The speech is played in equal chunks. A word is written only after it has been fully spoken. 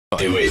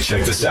Hey, wait,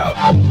 check this out.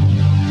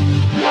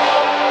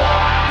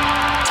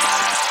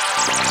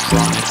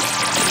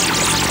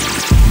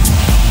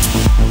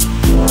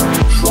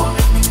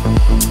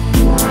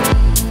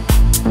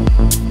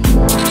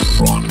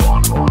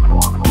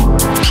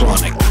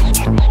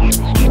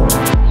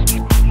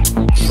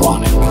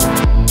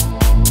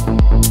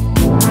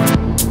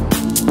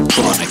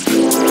 Tronic.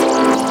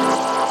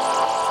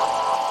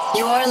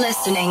 You are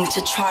listening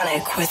to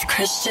Tronic with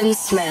Christian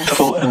Smith.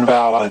 Full and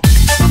valid.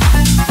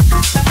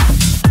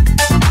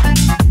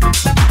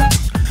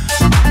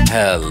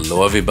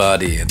 Hello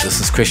everybody, this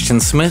is Christian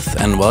Smith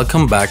and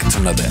welcome back to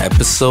another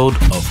episode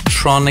of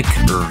Tronic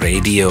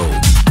Radio.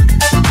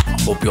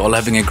 Hope you're all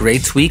having a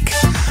great week.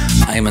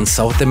 I am in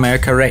South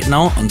America right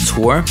now on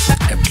tour.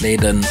 I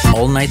played an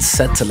all-night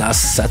set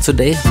last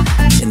Saturday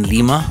in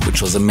Lima,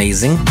 which was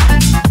amazing.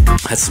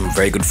 Had some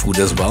very good food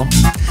as well.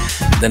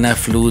 Then I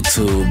flew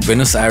to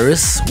Buenos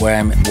Aires, where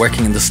I'm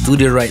working in the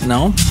studio right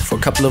now for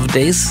a couple of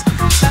days.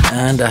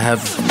 And I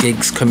have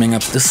gigs coming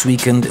up this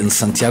weekend in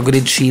Santiago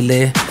de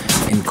Chile,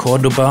 in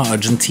Cordoba,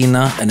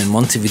 Argentina, and in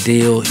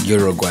Montevideo,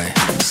 Uruguay.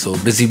 So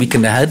busy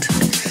weekend ahead.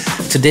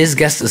 Today's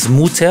guest is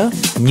Muter.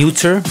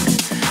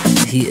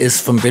 He is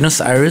from Buenos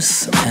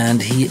Aires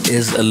and he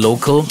is a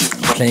local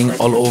playing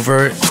all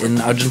over in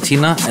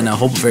Argentina, and I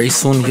hope very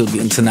soon he'll be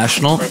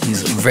international.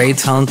 He's very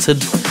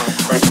talented,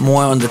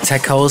 more on the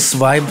tech house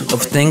vibe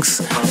of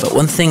things. But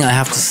one thing I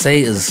have to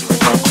say is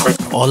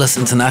all us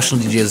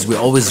international DJs, we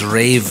always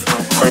rave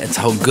at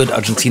how good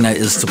Argentina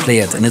is to play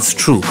at, and it's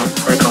true.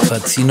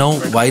 But you know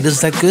why it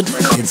is that good?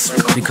 It's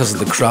because of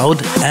the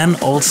crowd and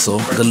also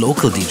the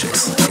local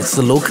DJs. It's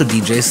the local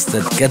DJs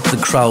that get the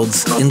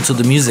crowds into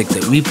the music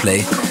that we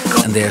play,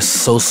 and they are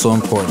so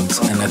important.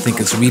 And I think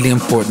it's really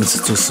important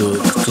to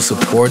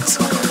support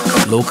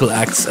local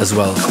acts as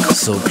well.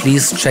 So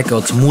please check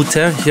out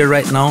Muter here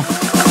right now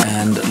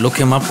and look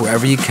him up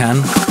wherever you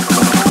can.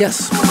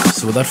 Yes,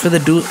 so without further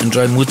ado,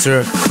 enjoy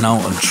Muter now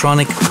on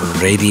Tronic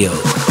Radio.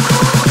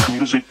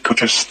 Music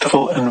which is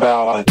full and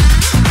valid.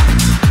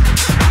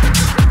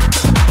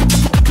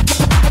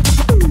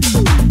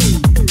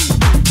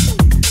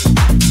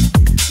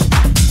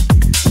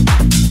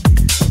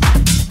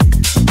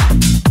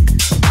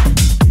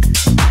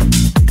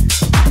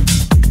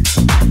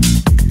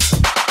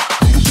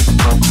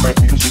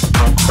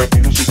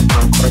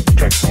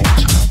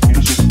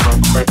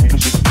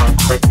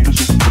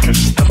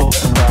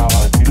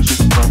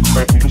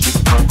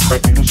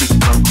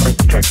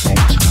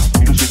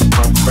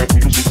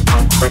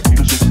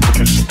 Music,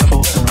 which is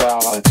full and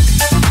valid.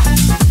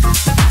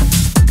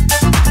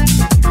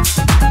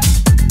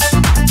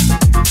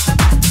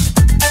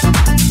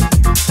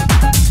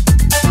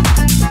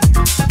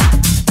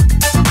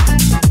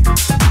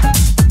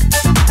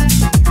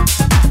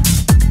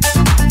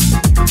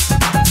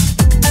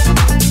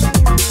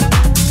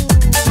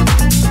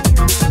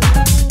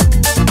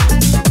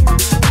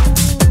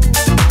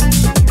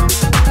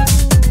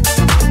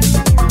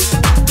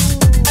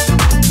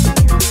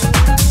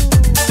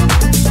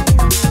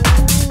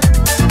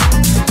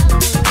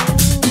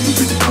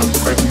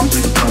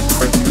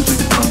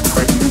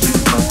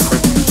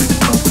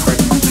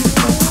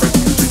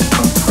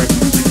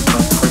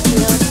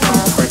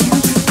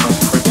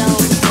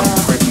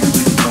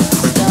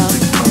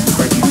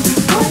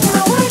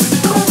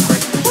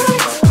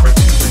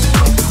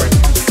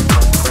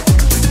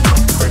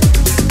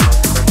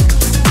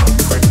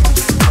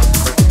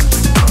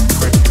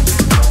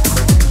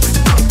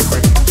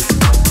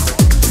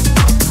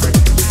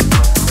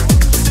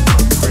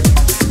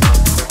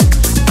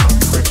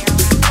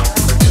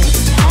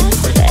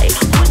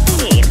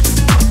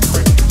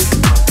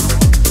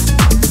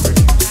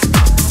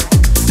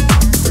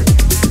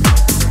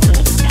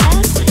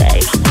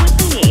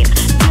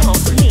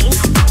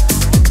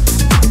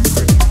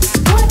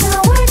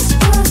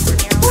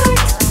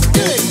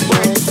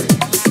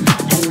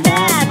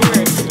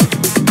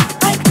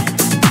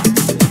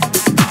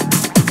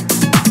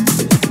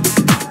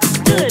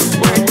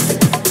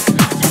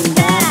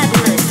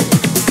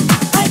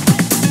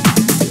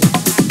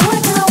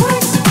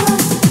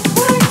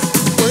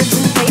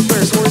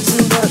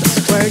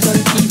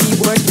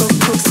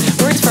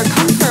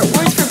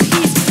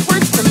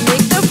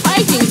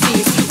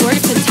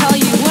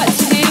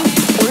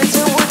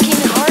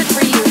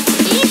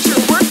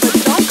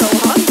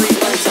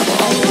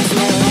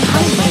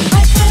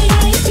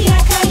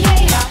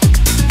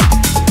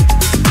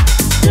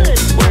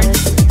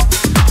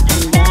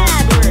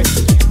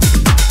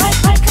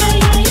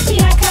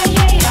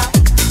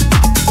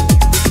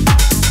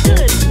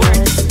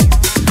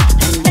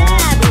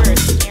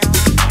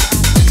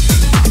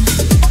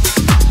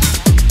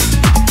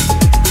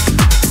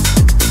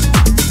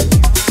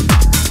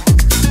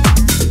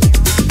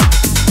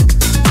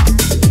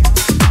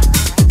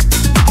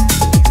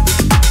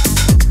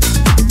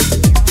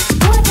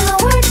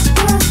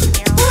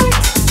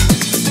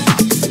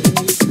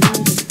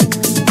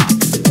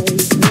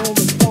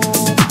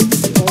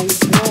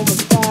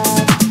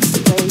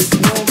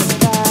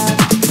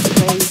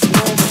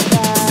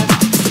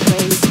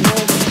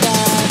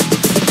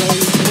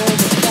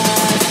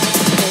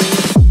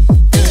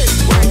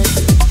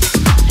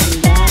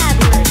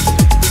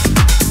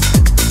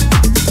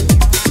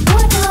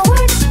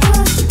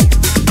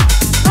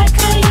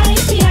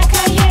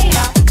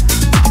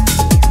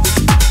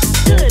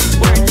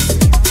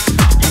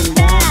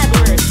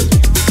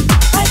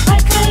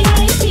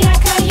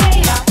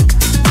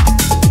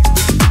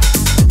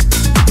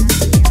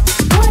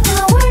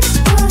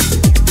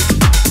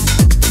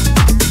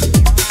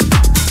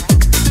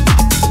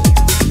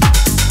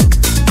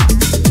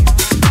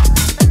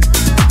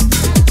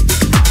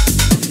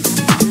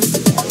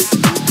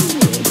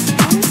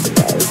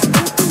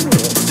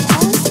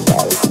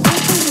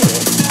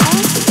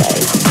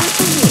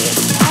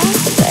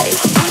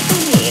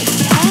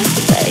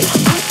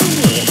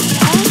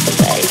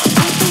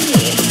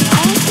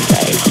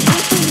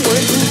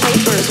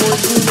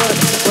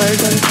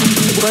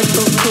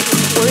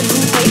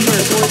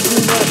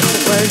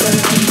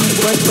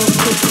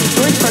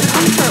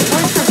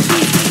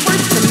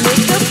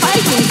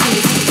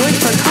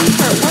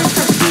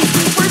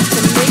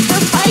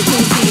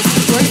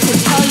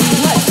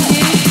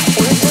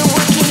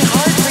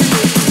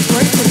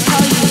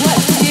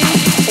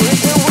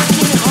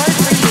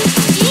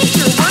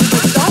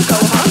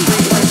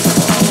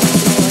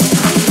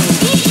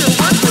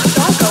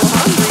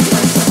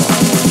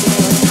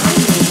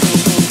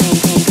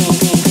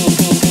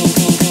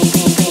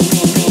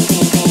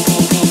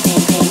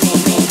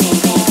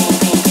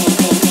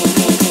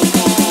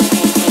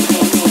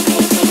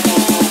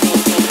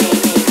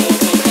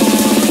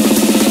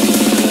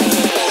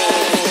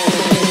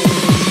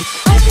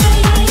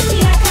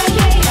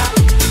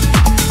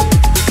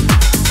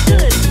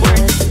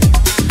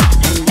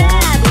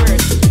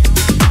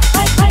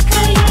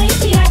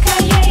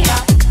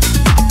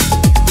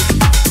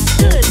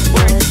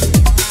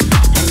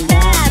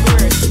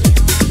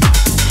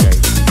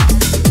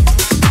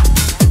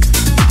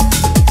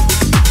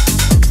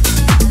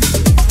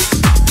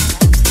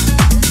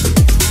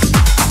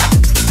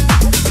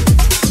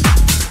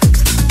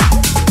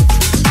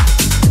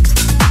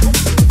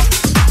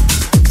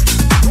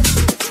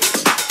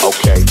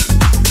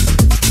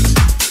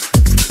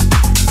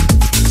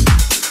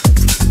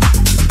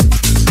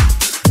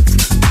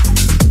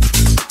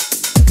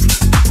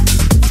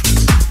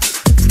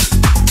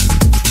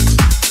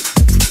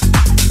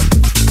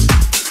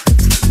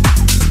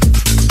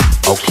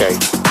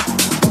 Okay.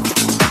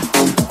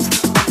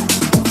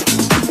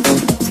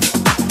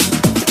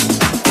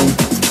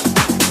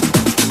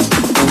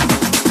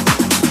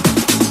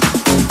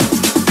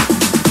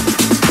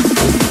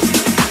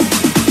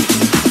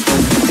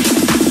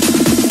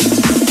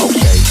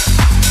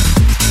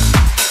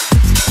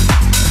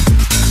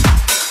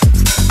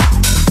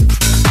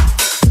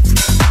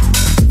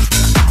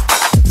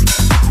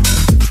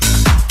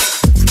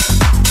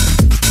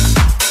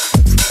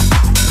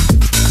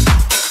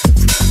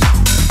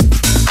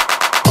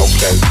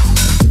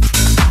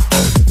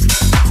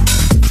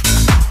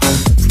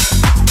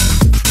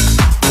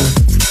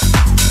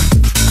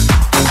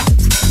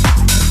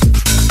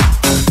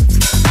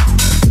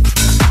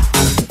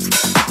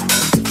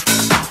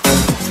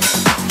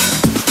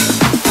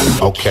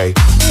 Okay.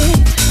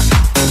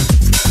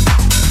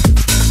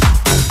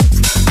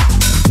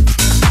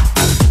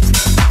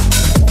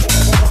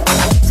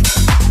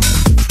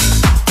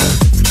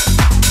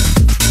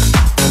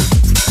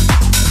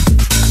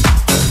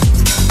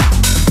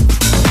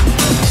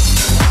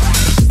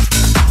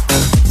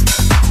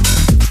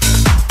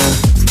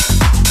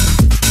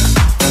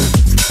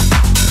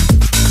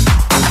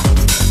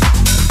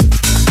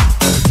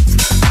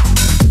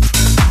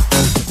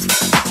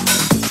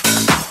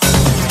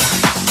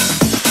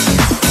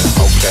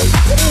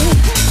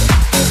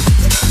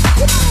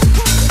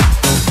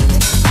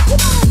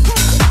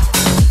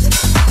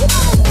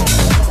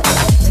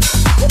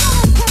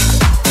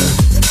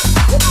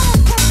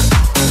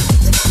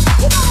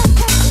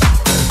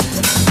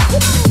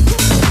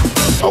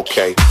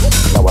 Okay,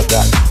 now I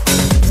got it.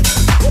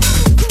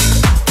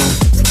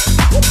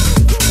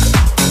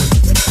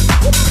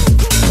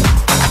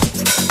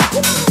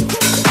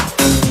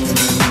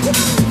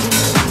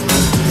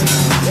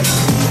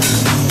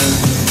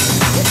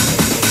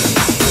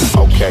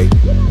 Okay.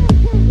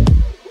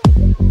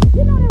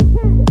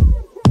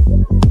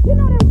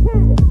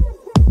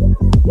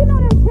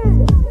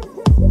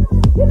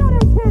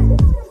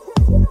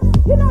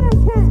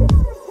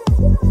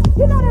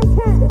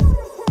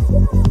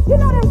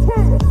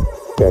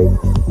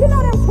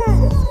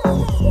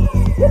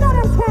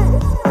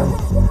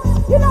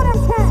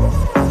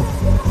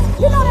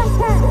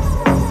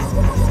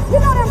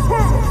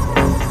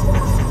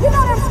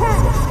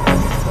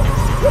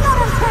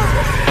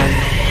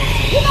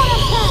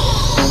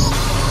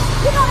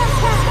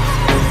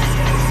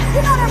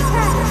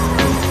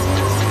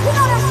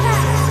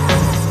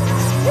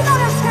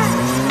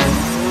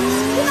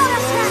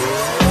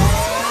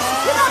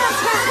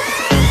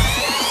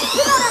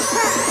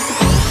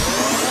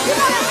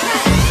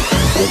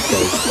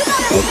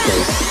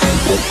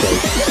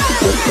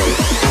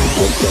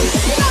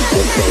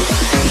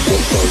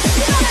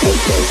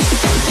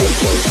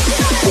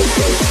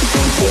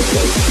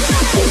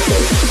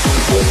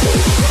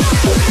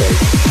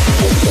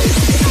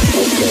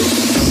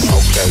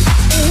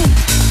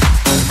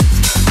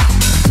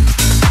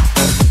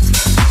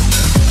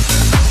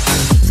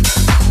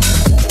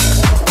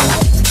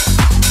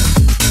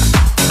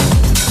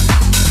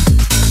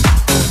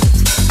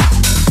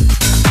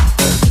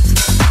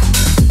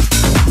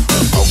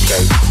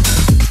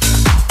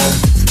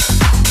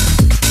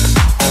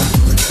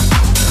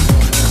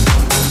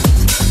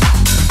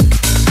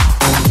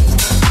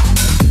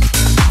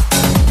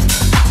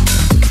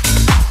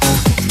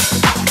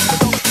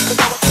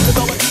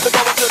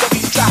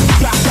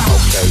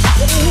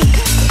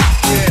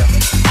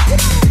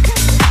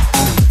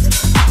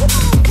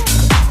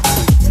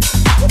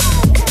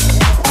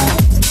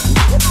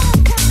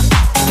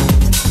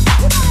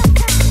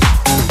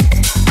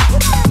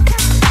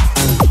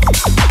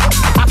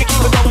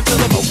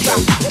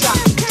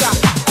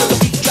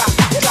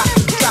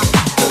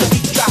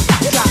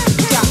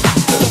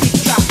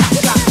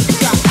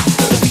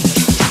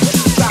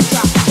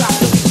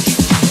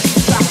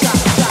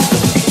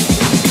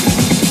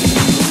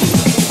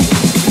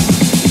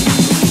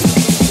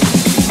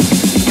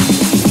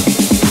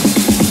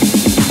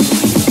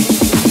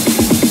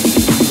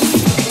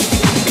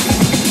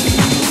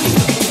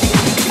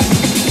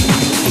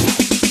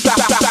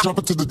 Jump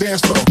into the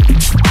dance floor.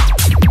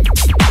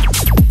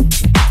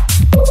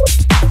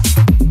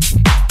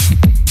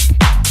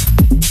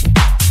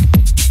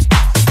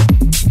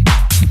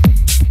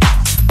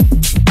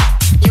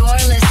 You are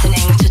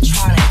listening to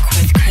Tronic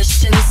with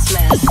Christian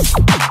Smith.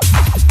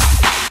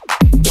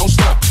 Don't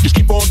stop, just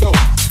keep on going.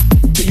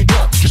 Till you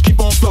drop, just keep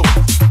on flowing.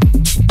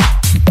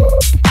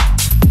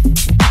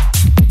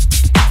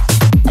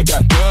 I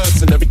got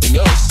guns and everything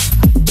else.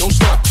 Don't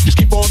stop, just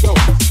keep on going.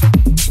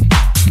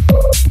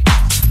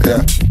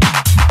 Yeah,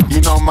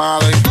 you know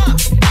Molly.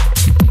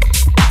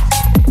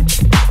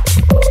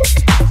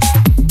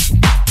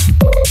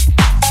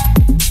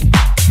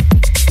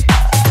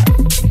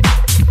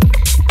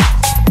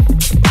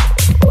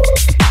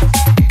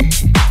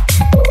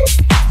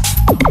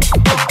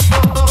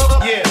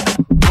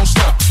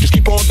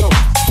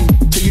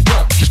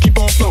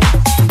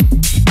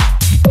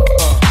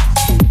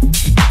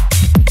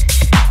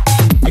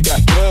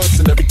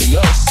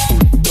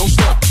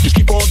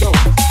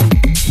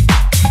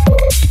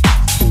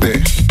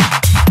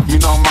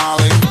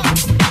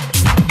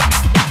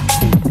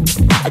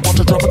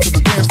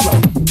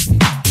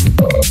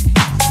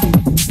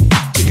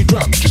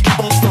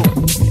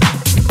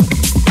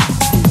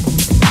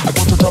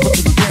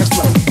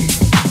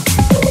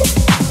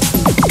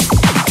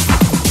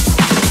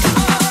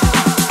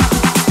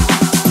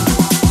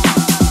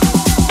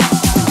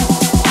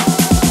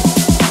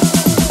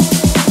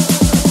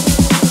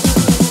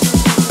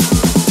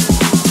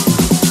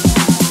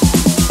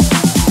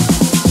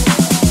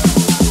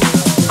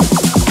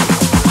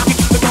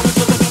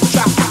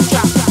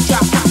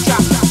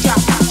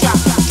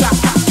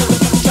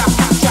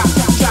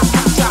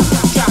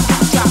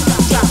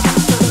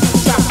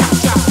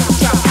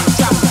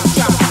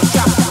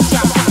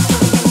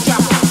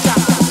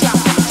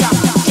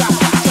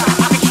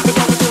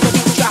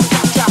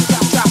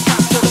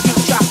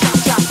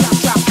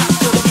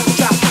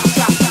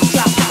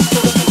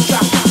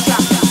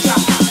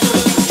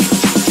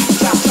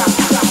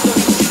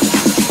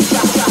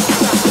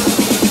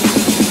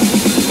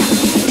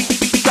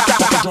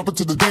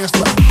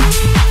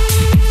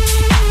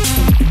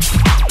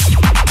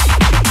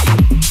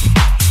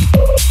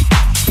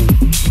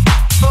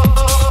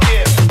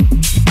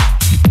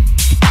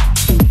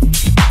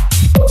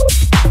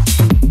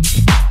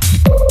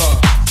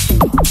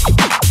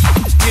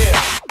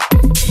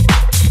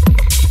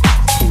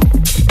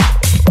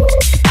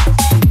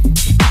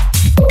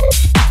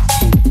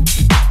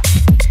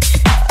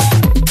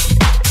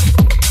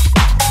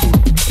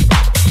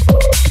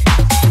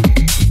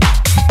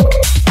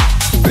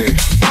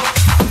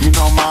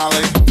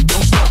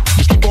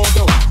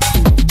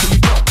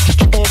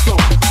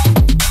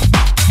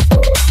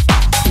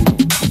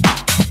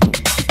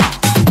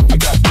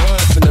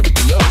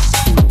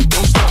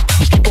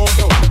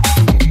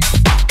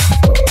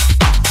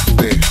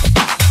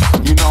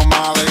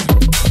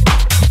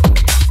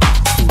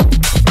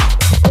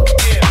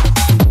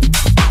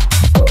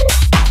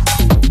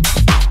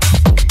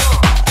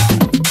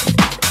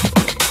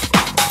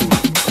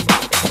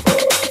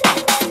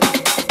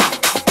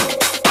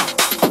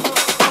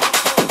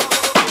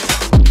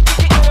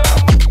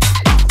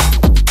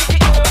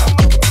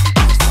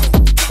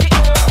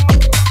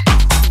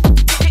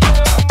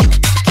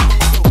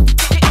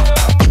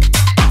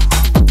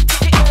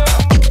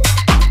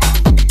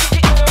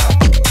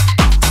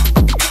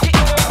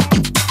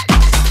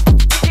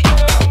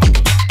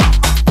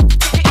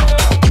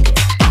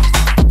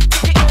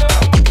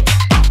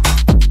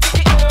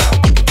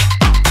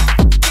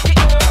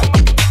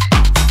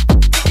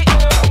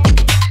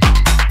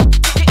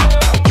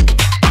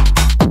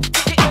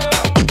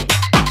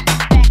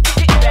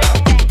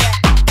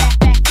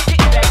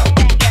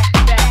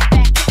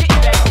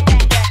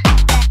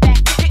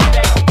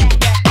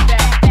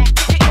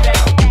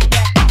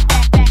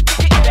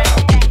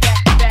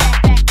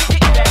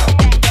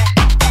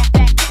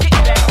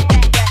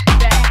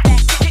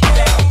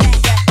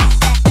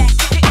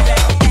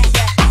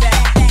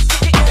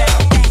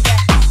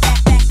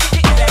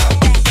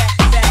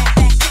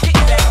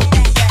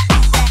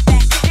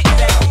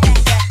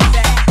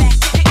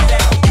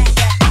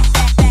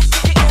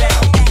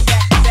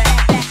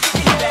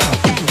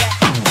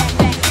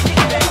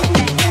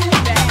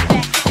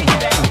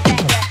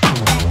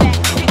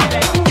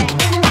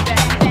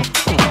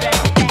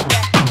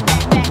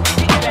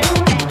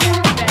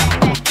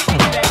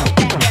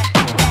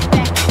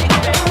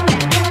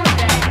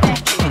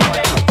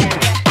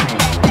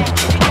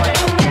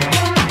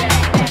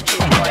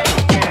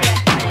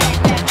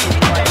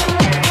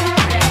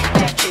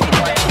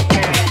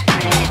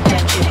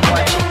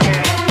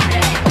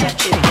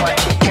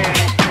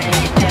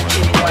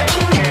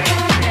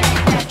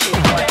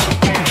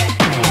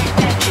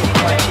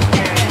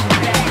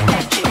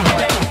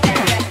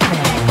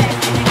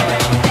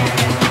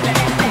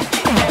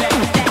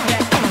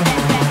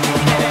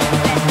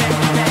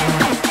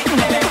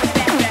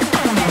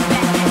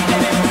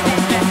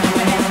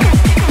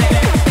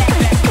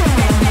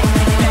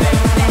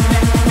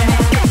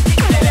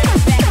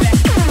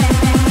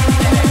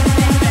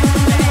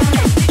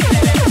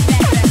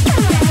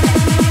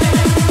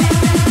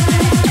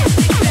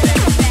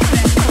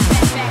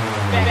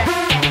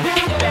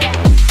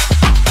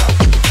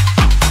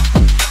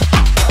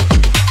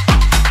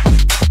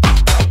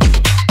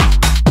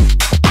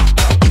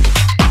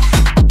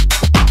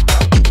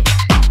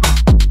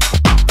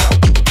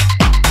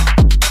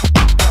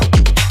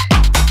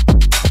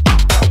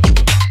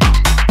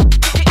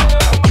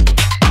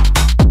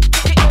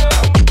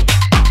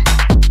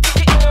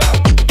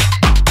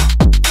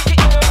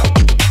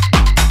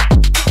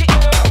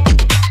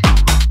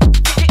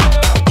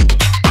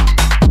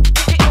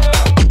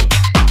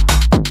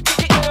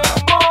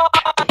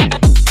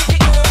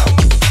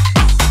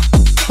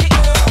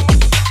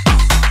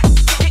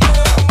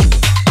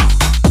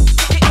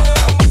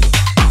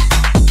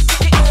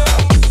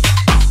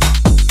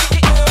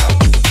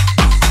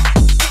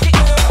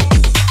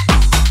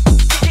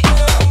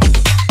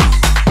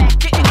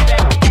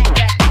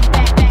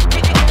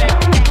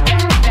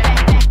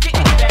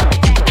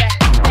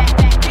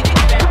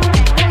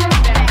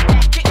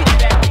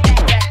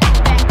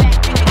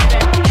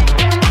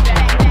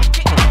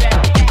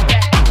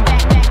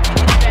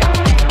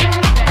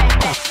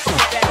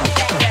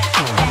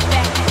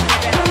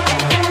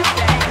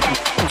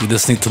 You're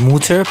listening to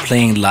Muter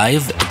playing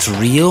live at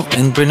Rio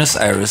in Buenos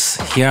Aires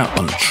here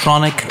on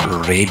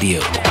Tronic Radio.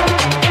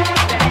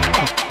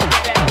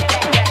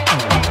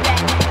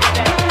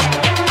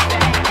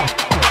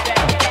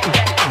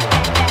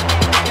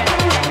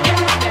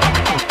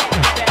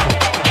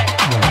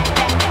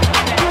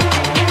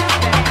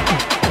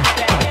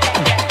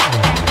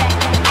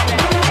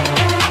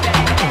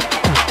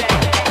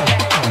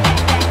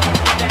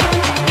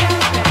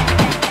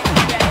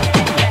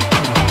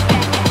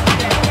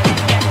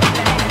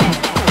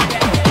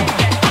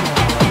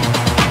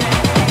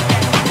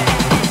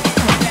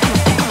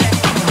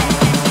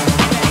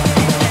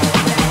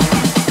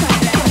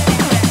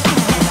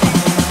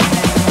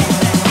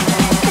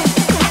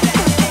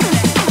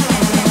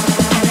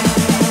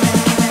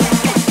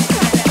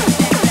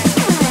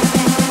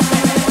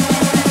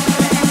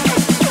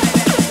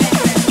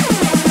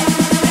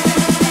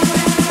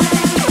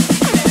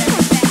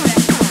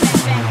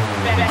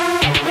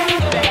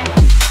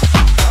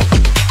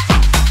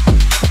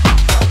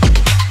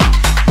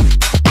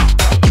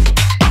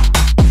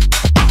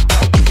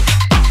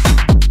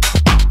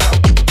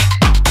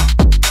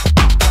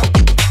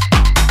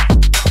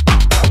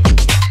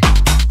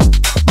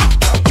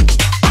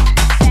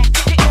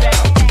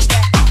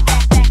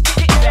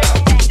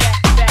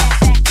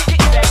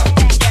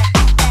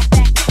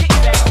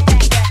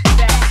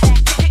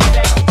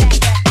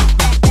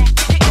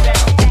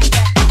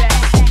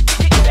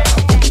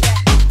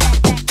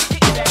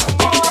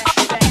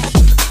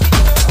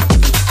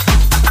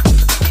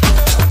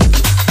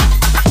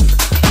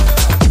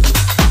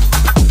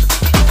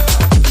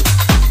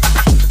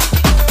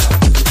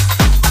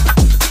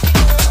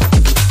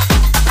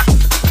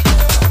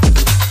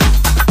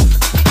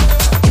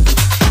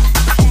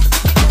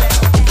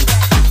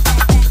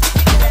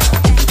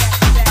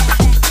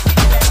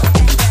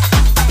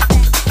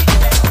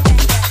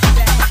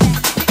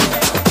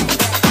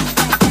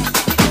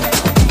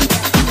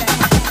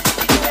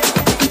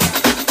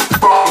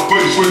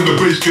 When the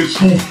bass gets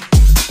smooth.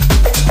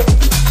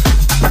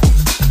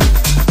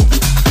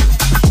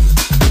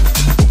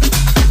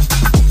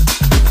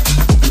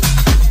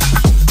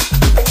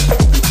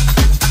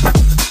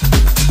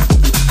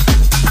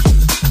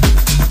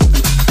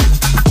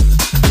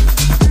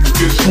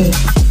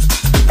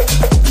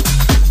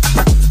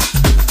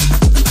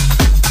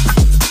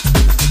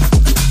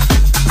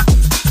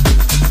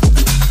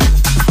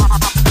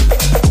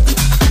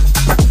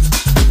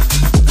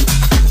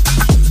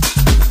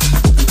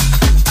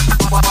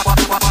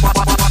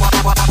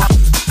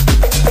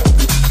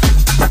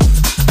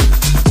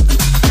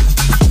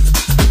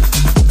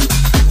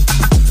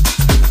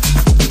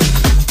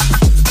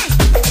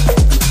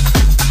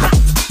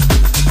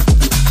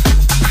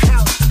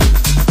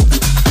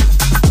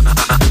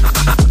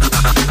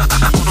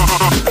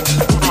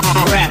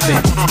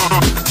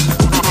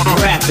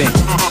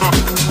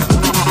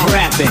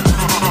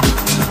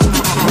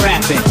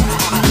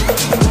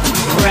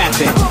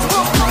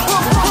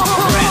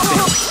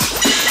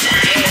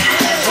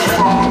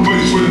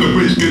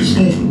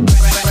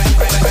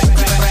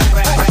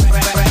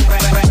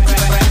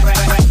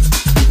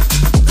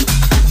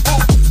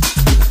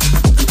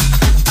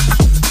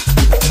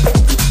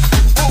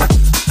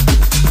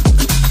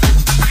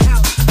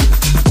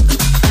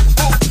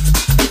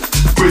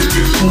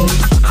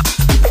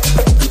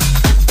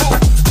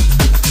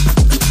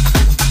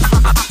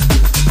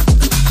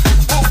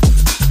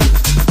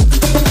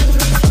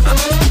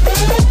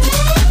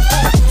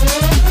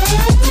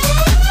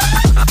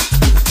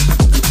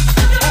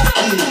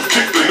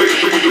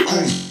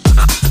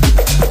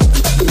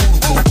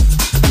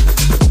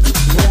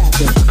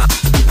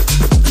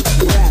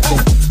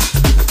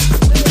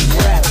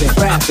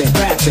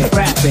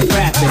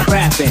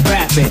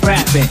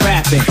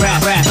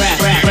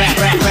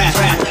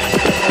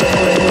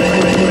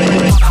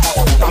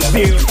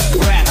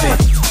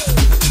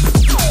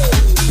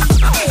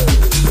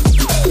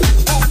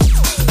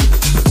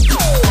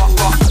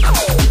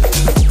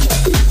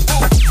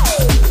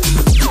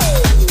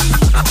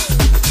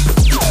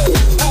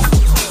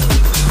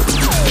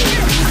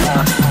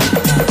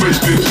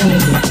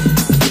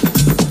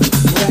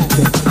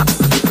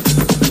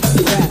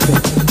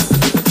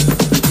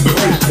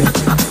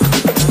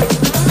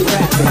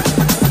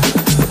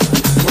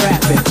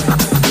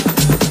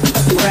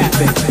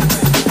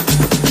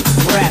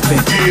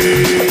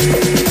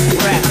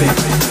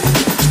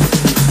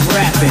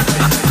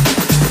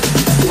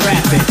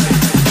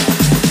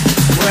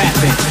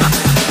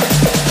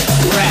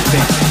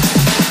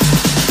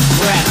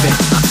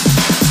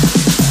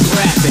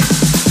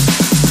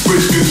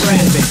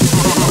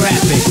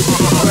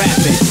 Rapping.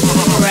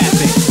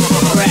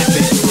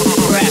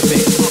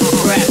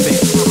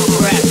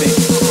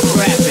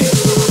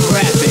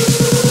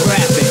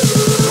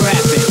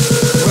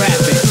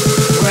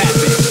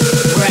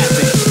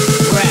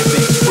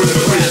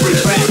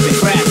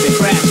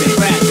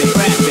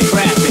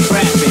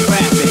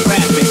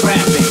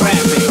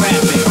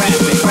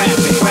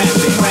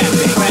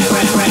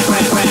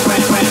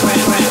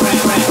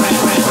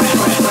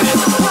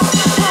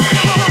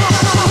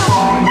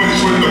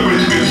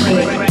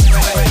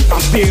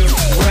 still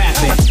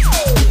rapping.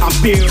 I'm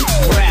still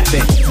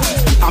rapping.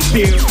 I'm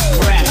still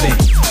rapping.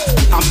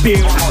 I'm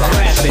still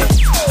rapping.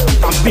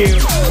 I'm still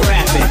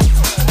rapping.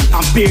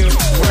 I'm still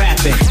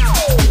rapping.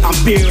 I'm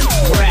still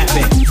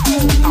rapping.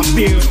 I'm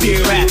still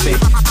rapping.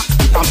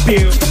 I'm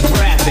still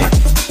rapping.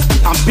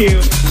 I'm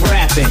still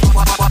rapping.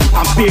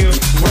 I'm still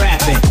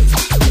rapping.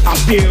 I'm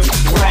still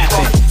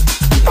rapping.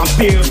 I'm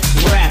still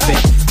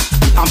rapping.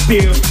 I'm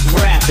still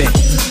rapping.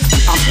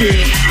 I'm still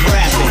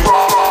rapping.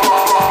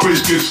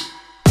 Biscuits.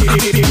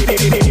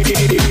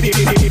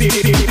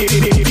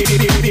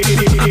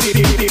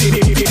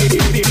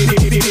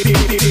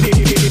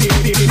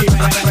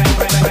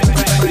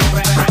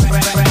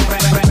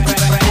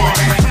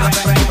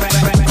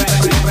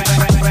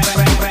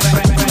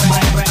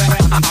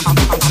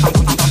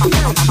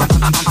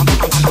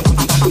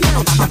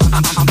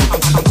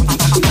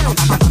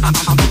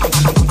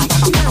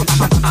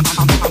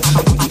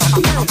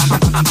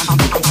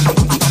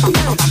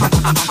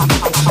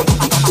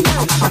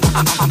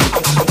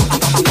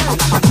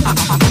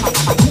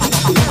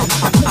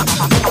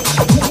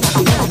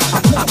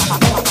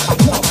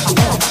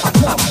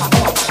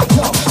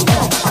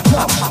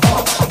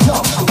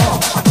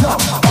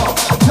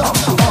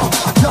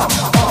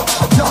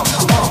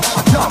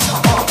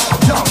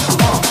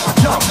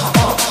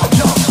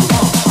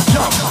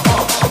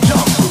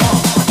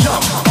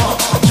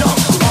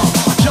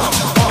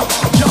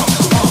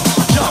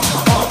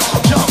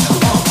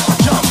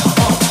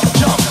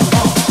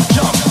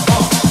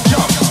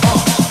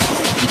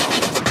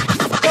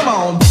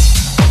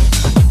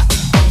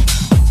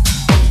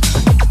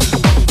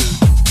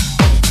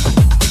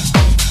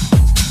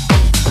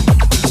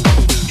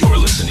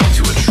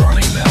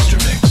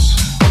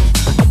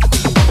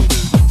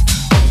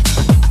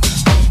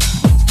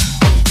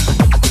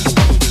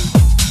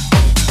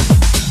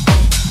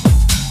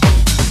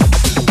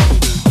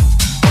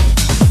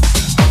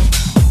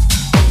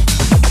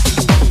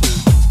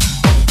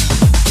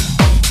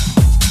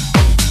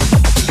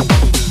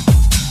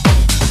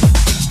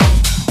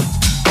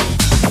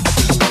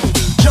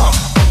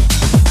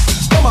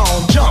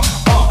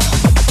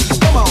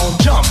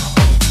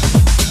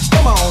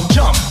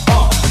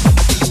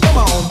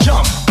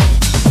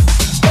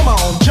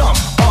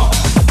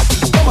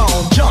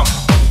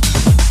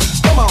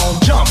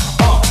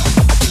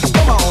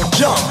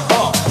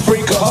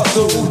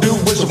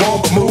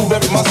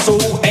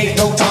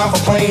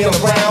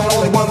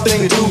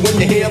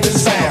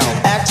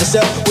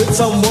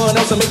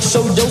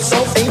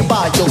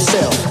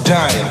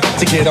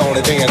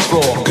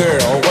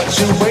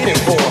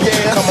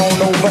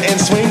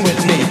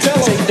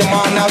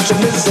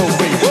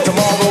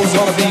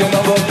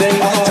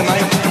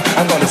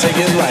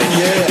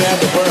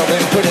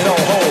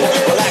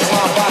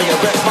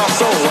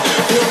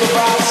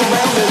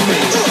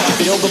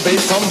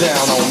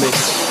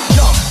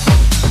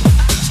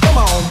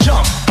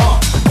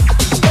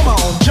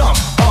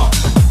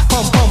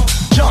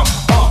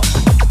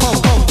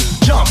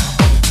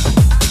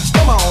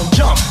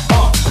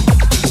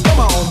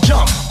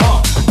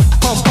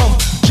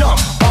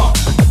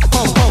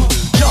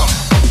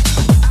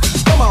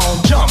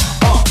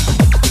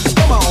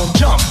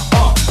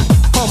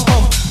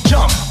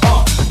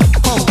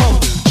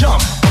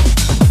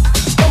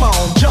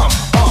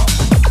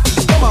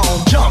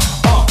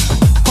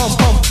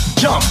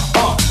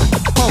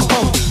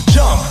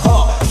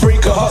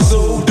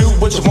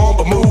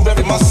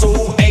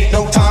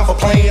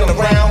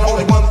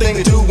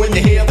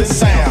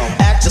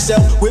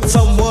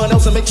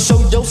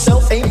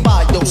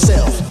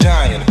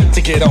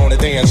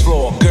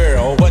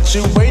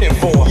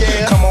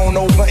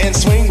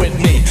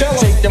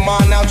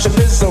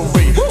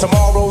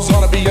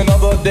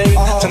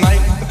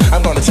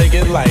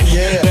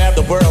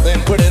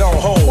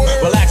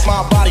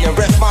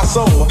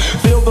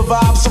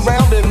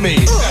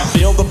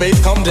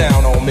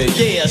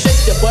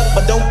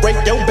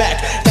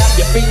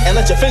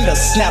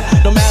 Snap.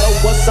 No matter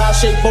what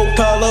size, shape, or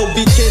color,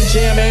 we can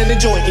jam and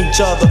enjoy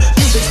each other.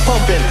 Music's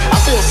pumping, I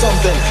feel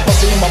something.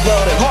 Must be my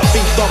blood and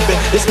heartbeat thumping.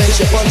 This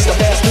nation funds to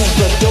pass through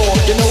the door.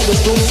 You know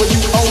there's room for you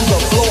on the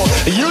floor.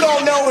 You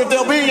don't know if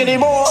there'll be any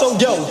more. So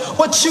yo,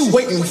 what you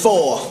waiting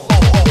for?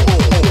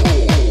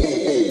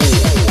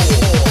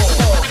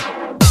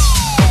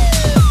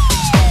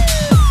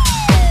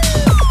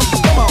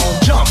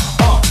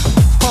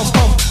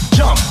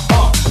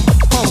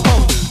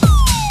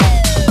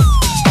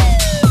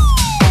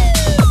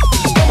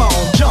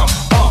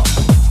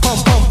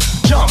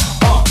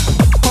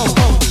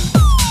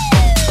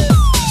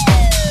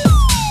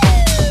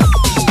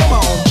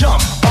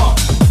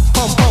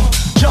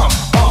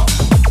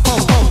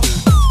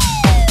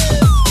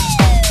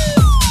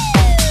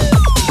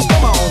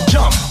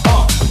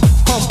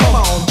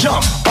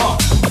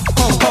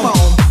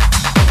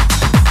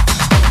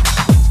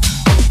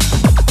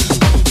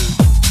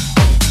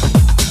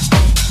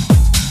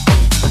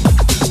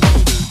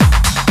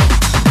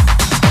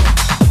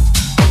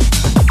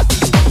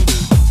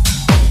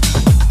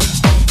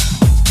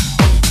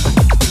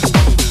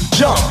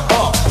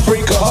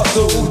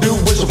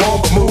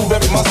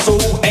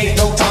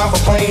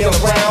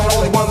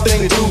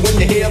 thing to do when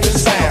you hear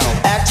this sound.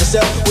 Act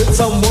yourself with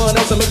someone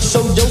else and make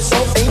sure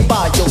yourself ain't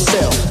by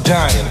yourself.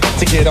 Dying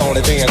to get on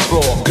the dance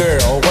floor.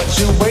 Girl, what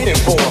you waiting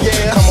for?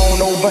 Yeah. Come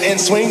on over and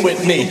swing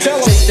with me. Tell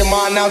 'em. Take your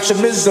mind out your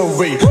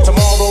misery.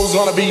 Tomorrow's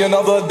gonna be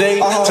another day.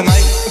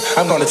 Tonight,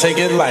 I'm gonna take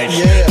it light.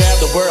 Yeah. Grab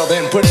the world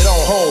and put it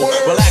on hold.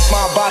 Relax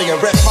my body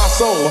and rest my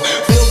soul.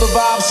 Feel the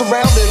vibe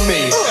surrounding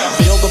me.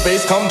 Feel the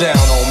bass come down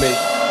on me.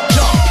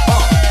 Jump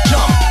up,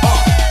 jump up,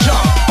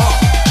 jump up,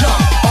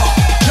 jump up,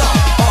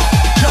 jump up,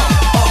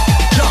 jump up,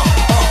 jump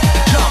up,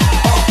 jump up, jump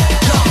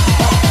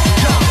up,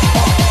 jump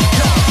up, jump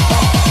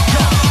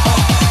up,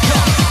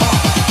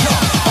 jump up, jump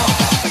up, jump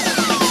up.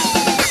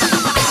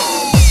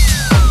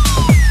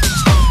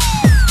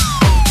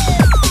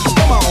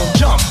 Come on,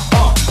 jump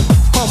up,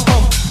 pump,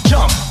 pump,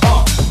 jump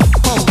up,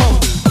 pump, pump.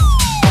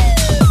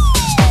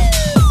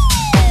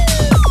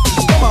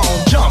 Come on,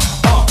 jump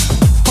up,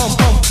 pump,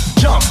 pump,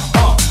 jump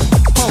up,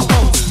 pump,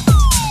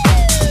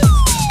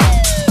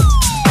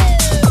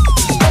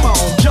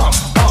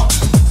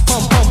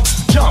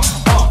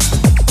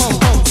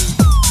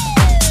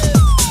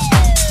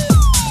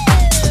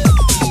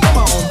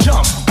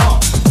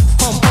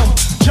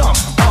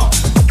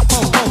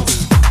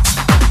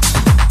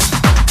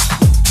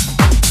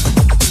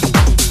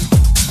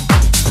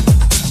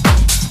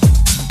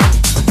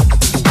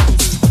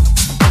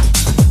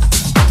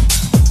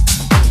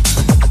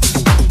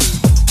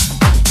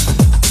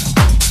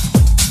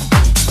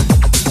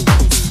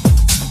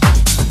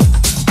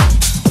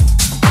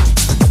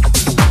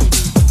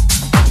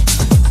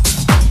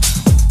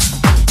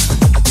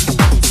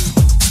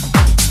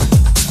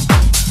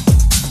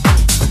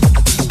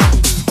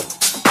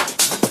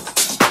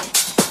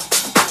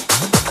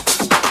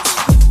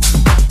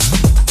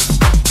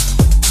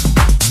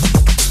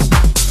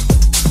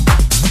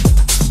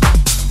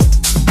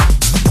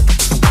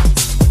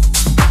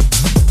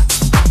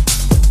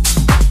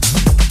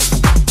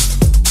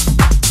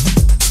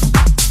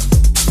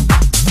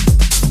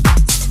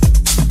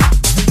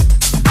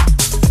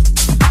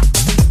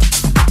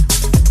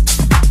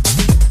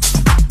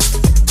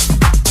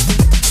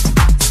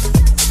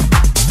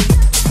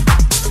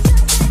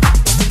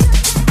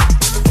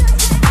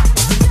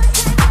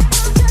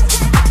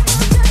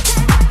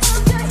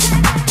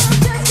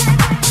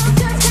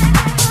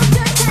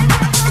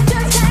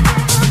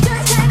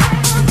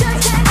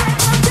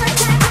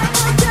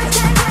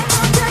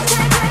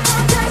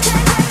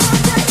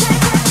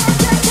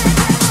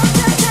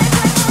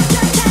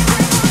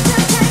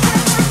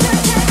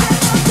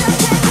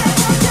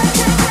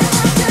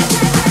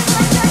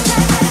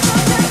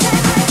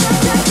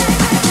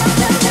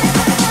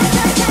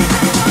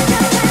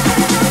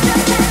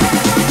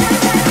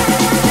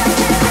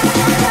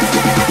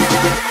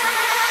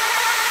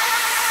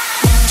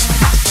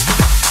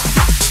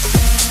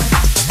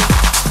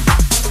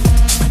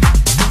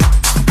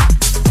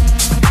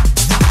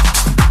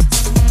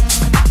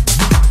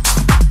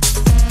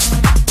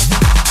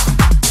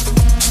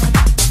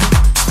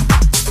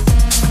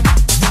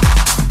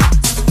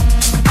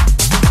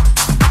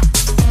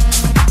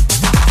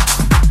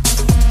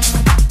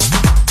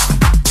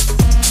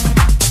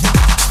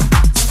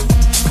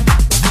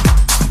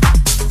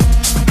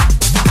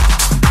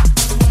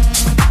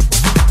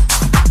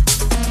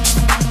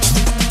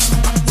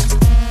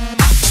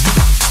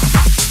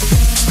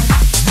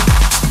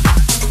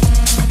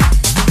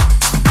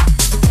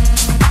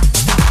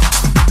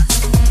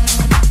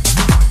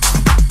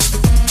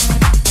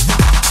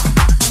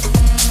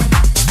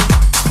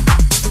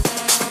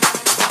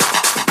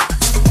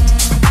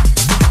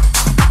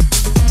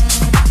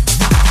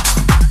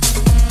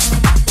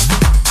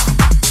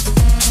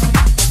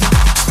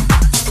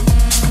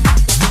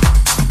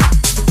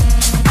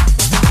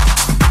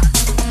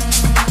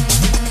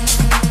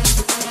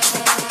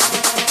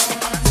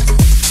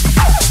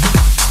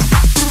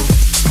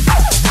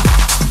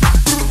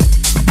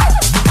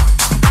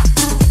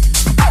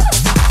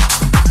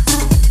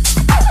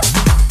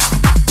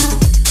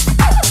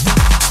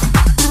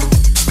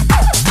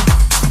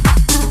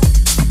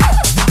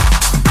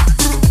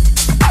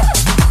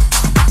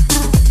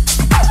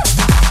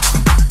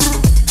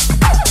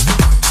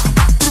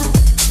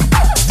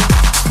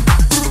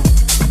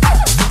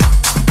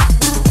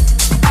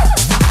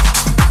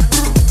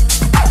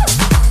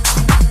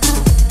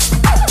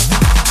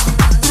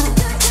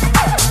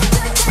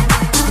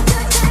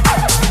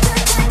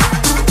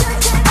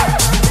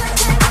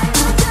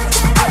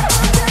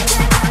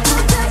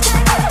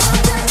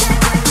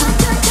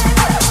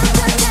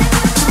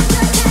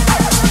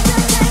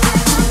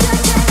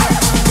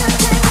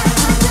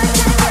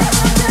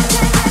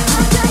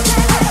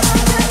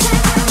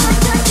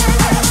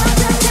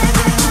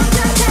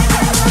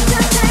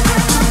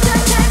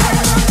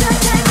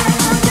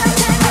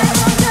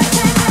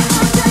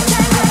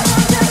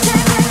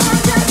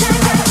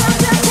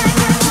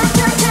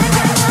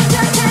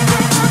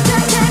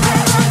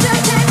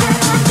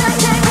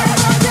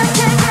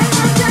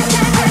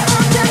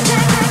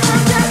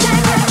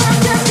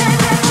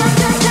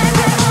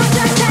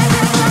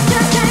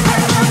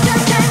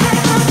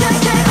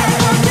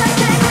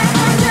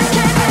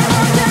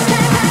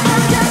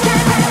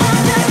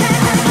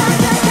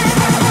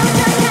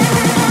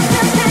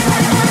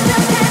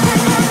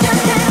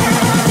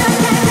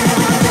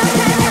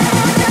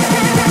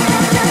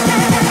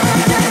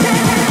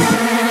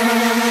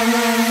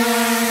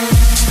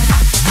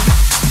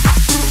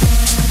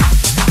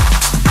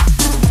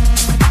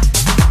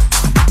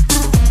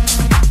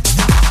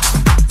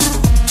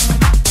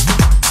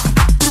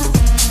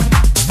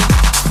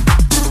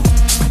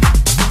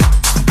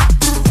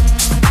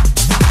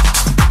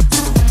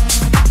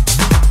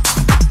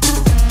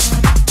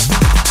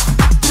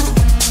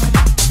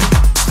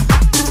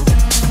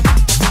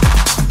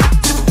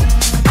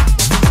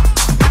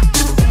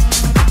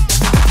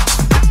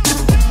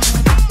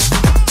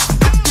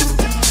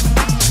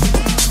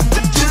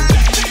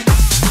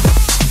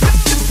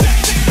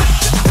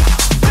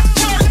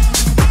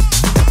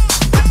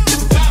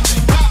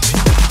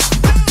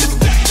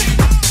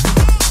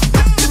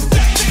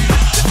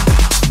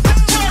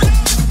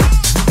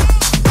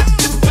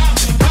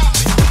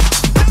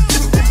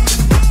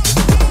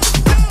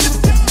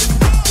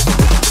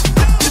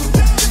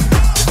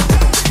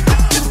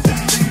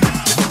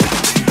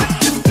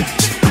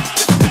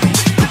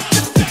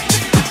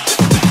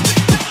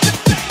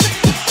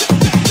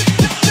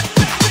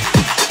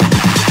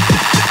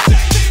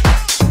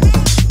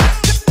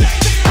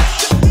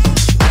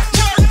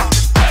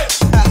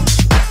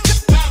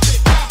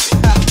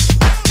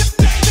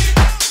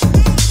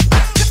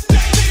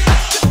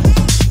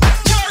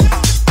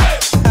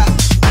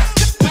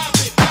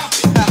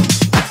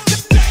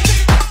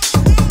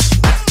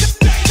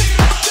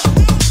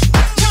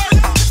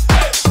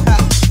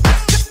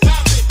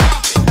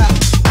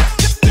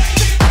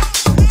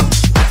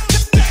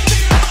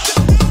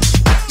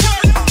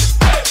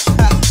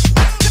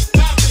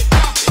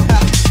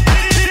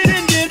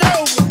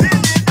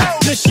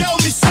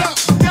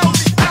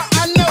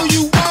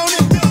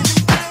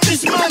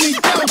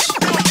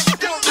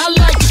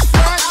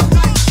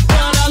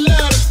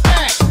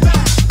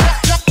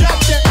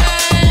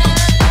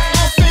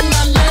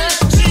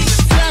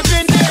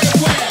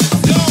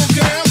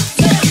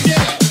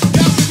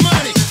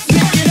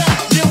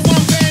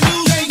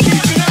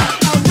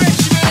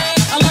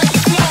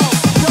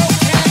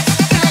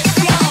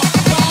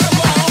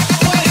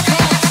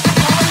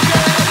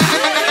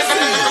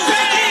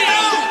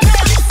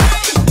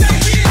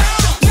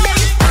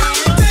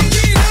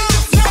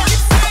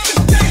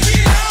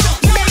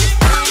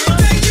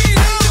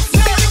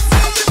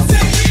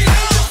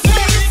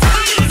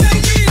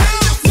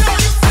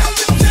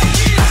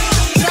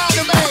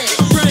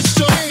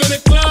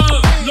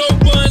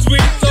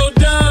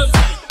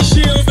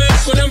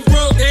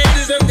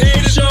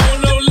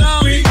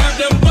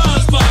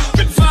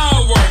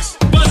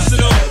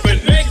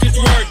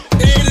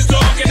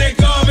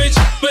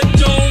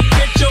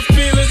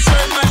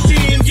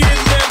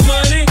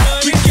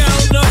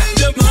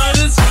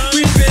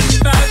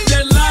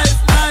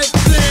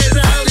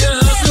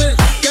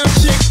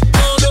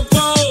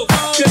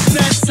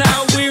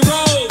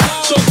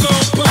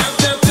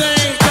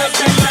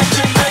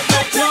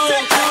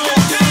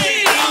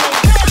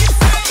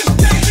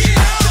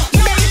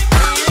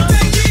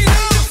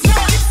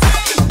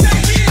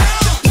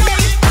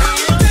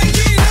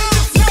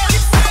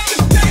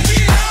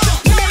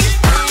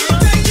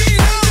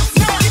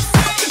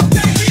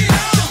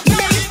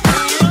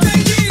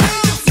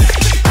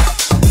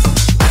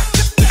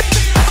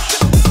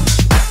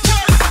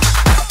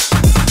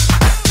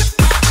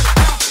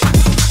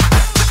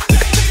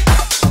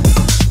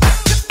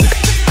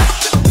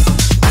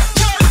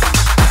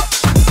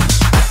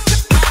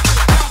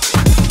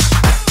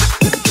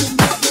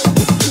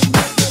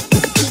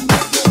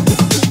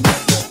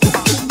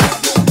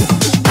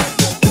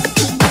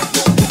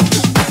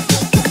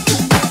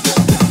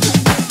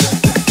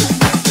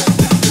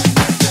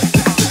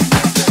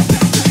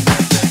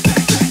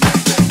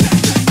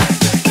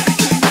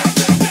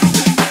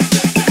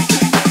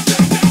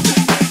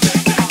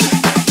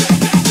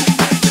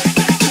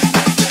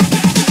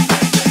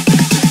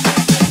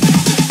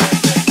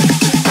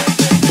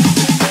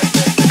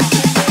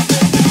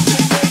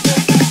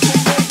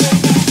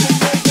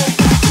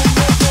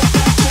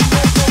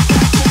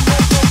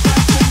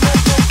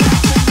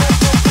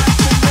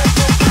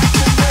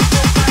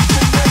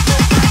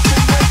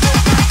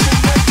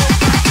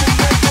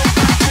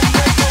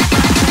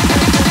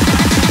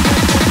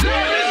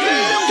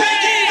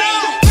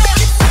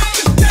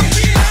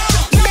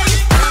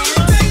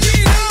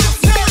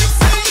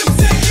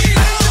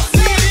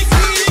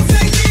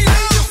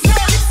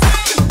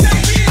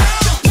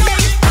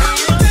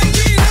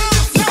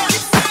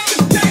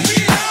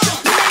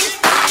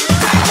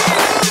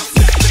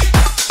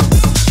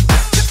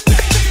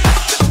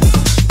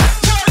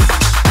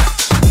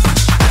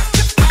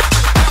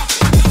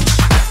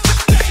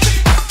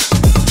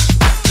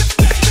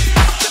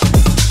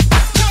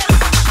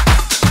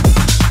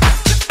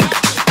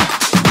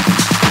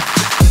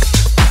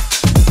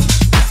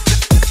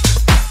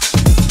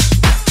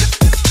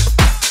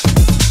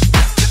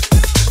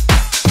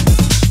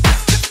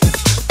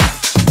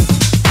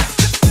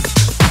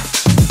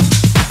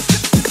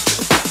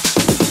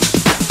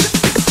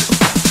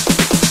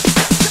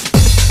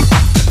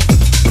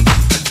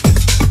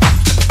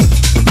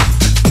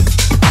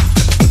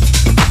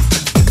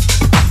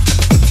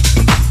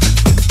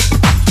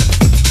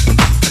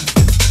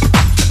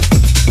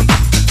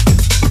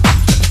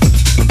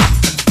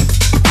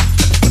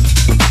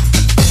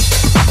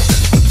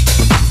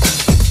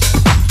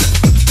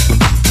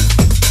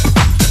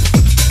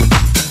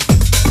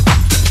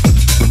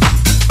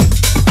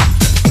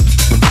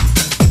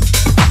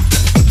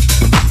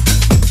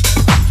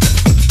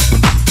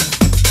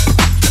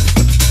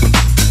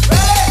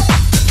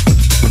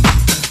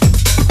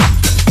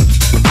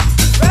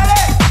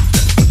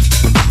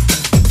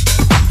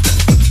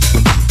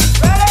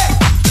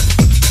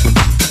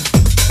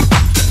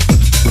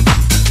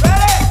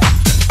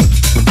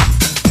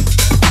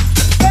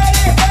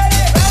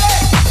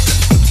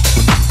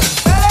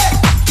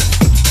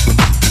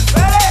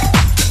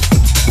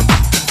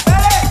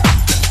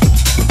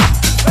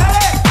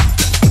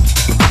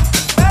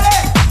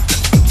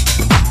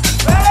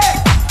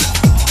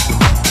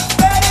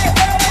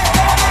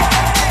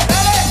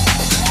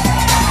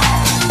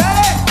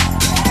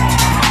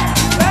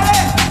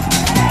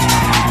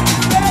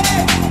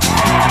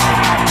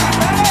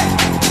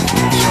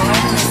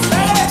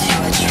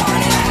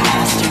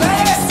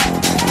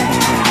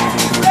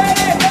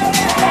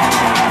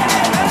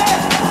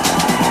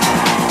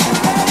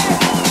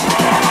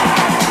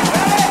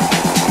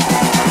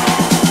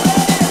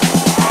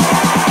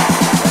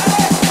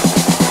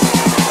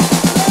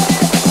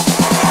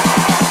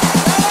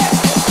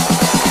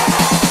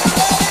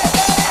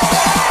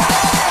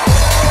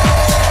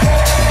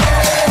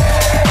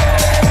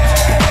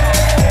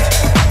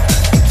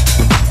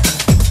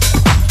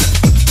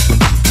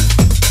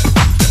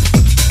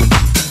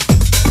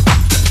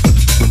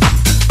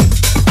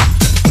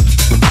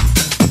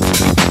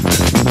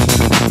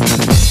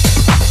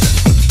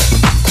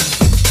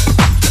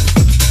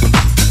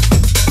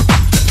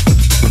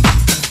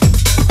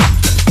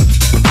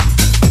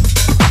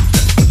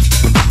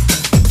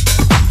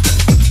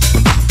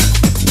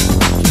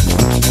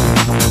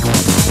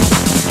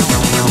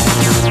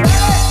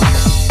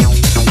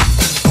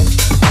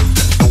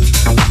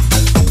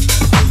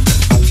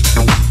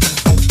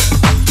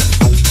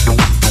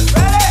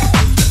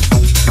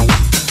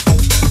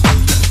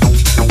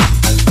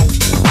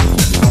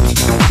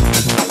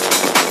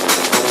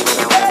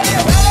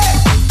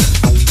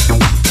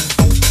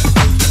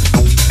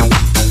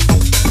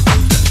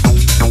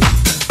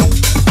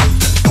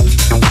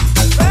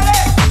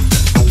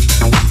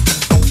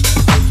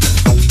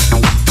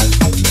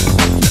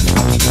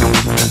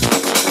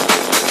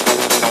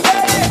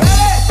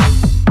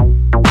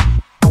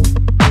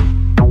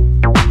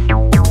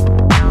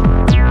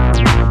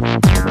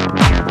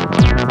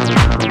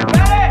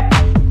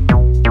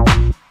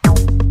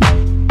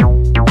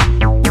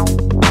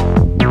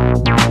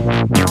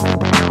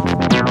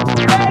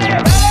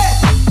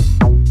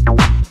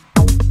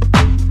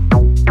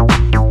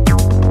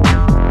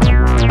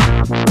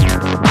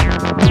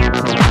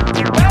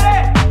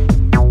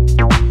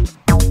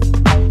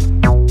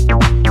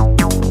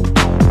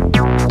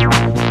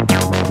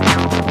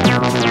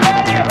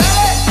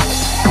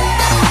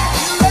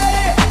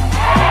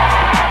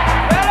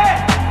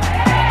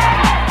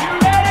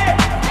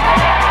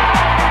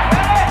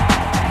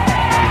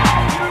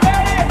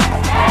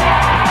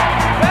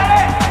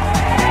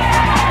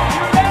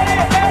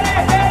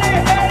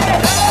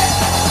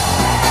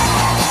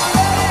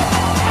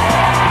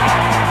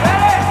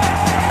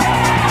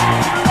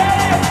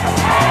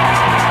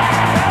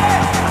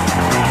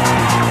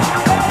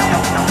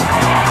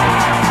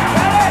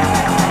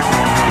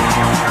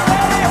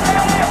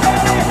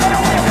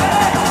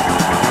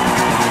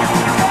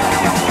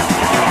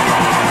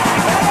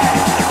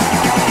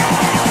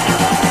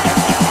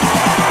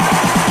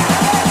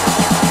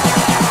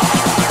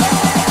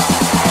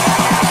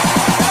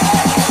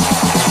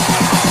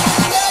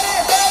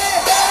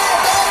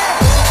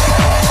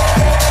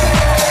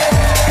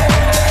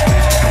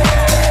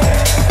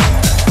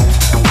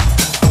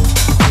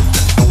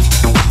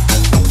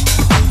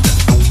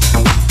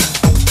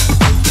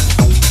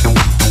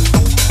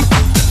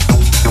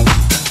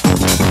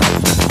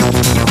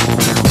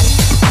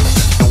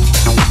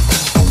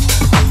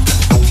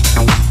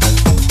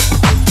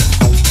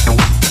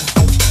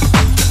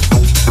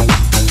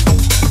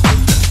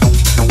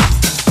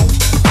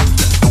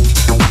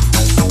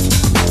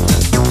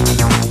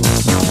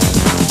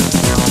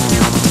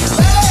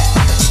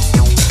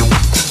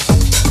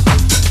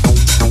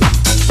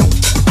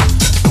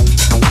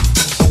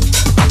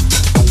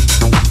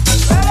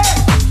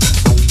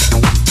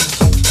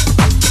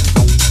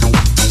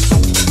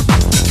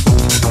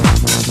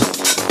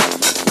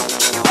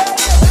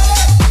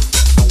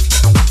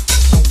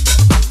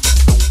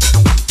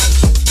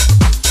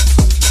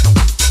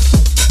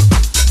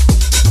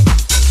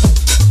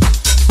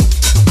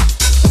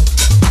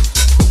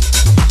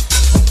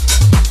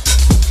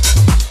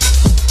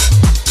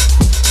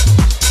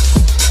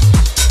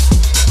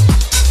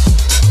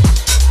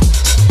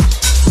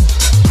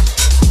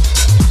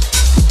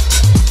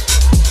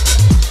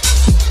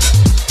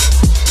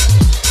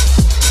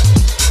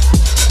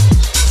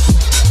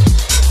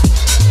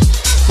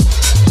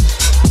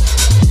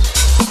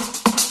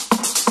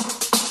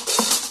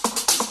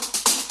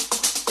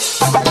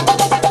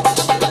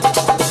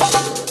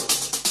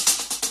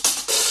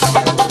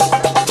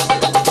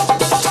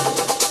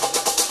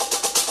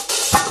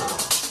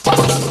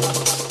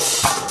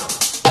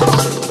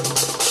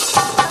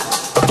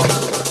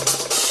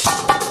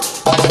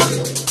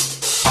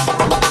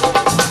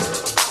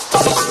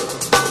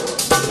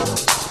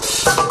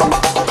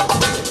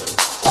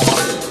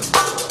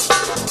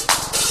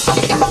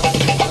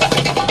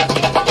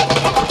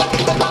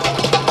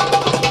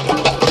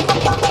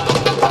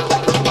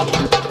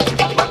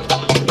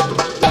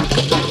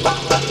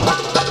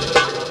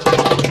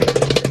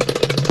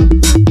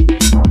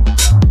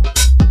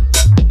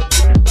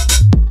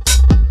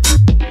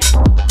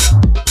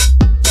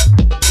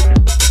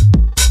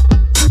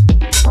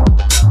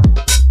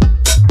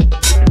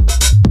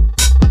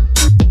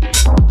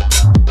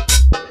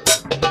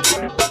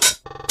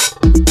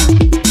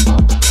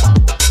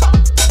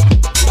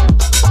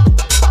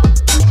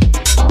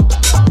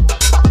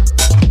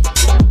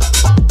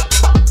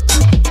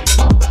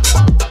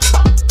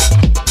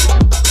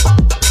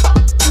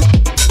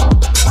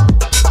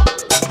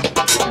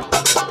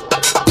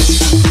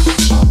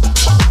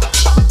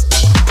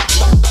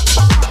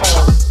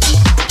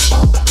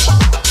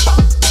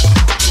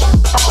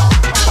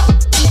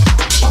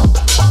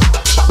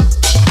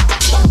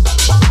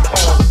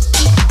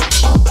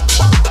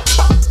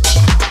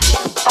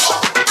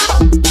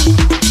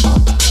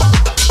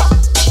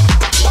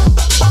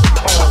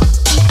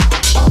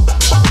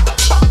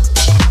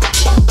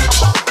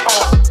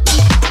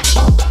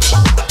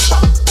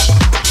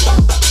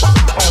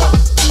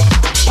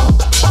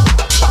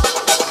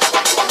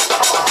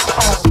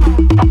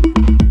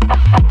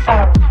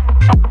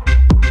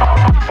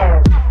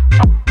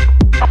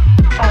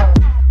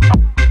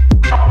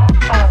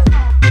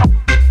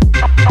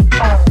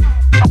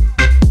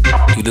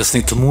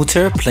 listening to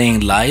Muter playing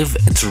live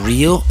at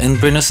Rio in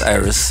Buenos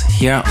Aires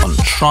here on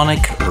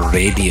Tronic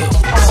Radio.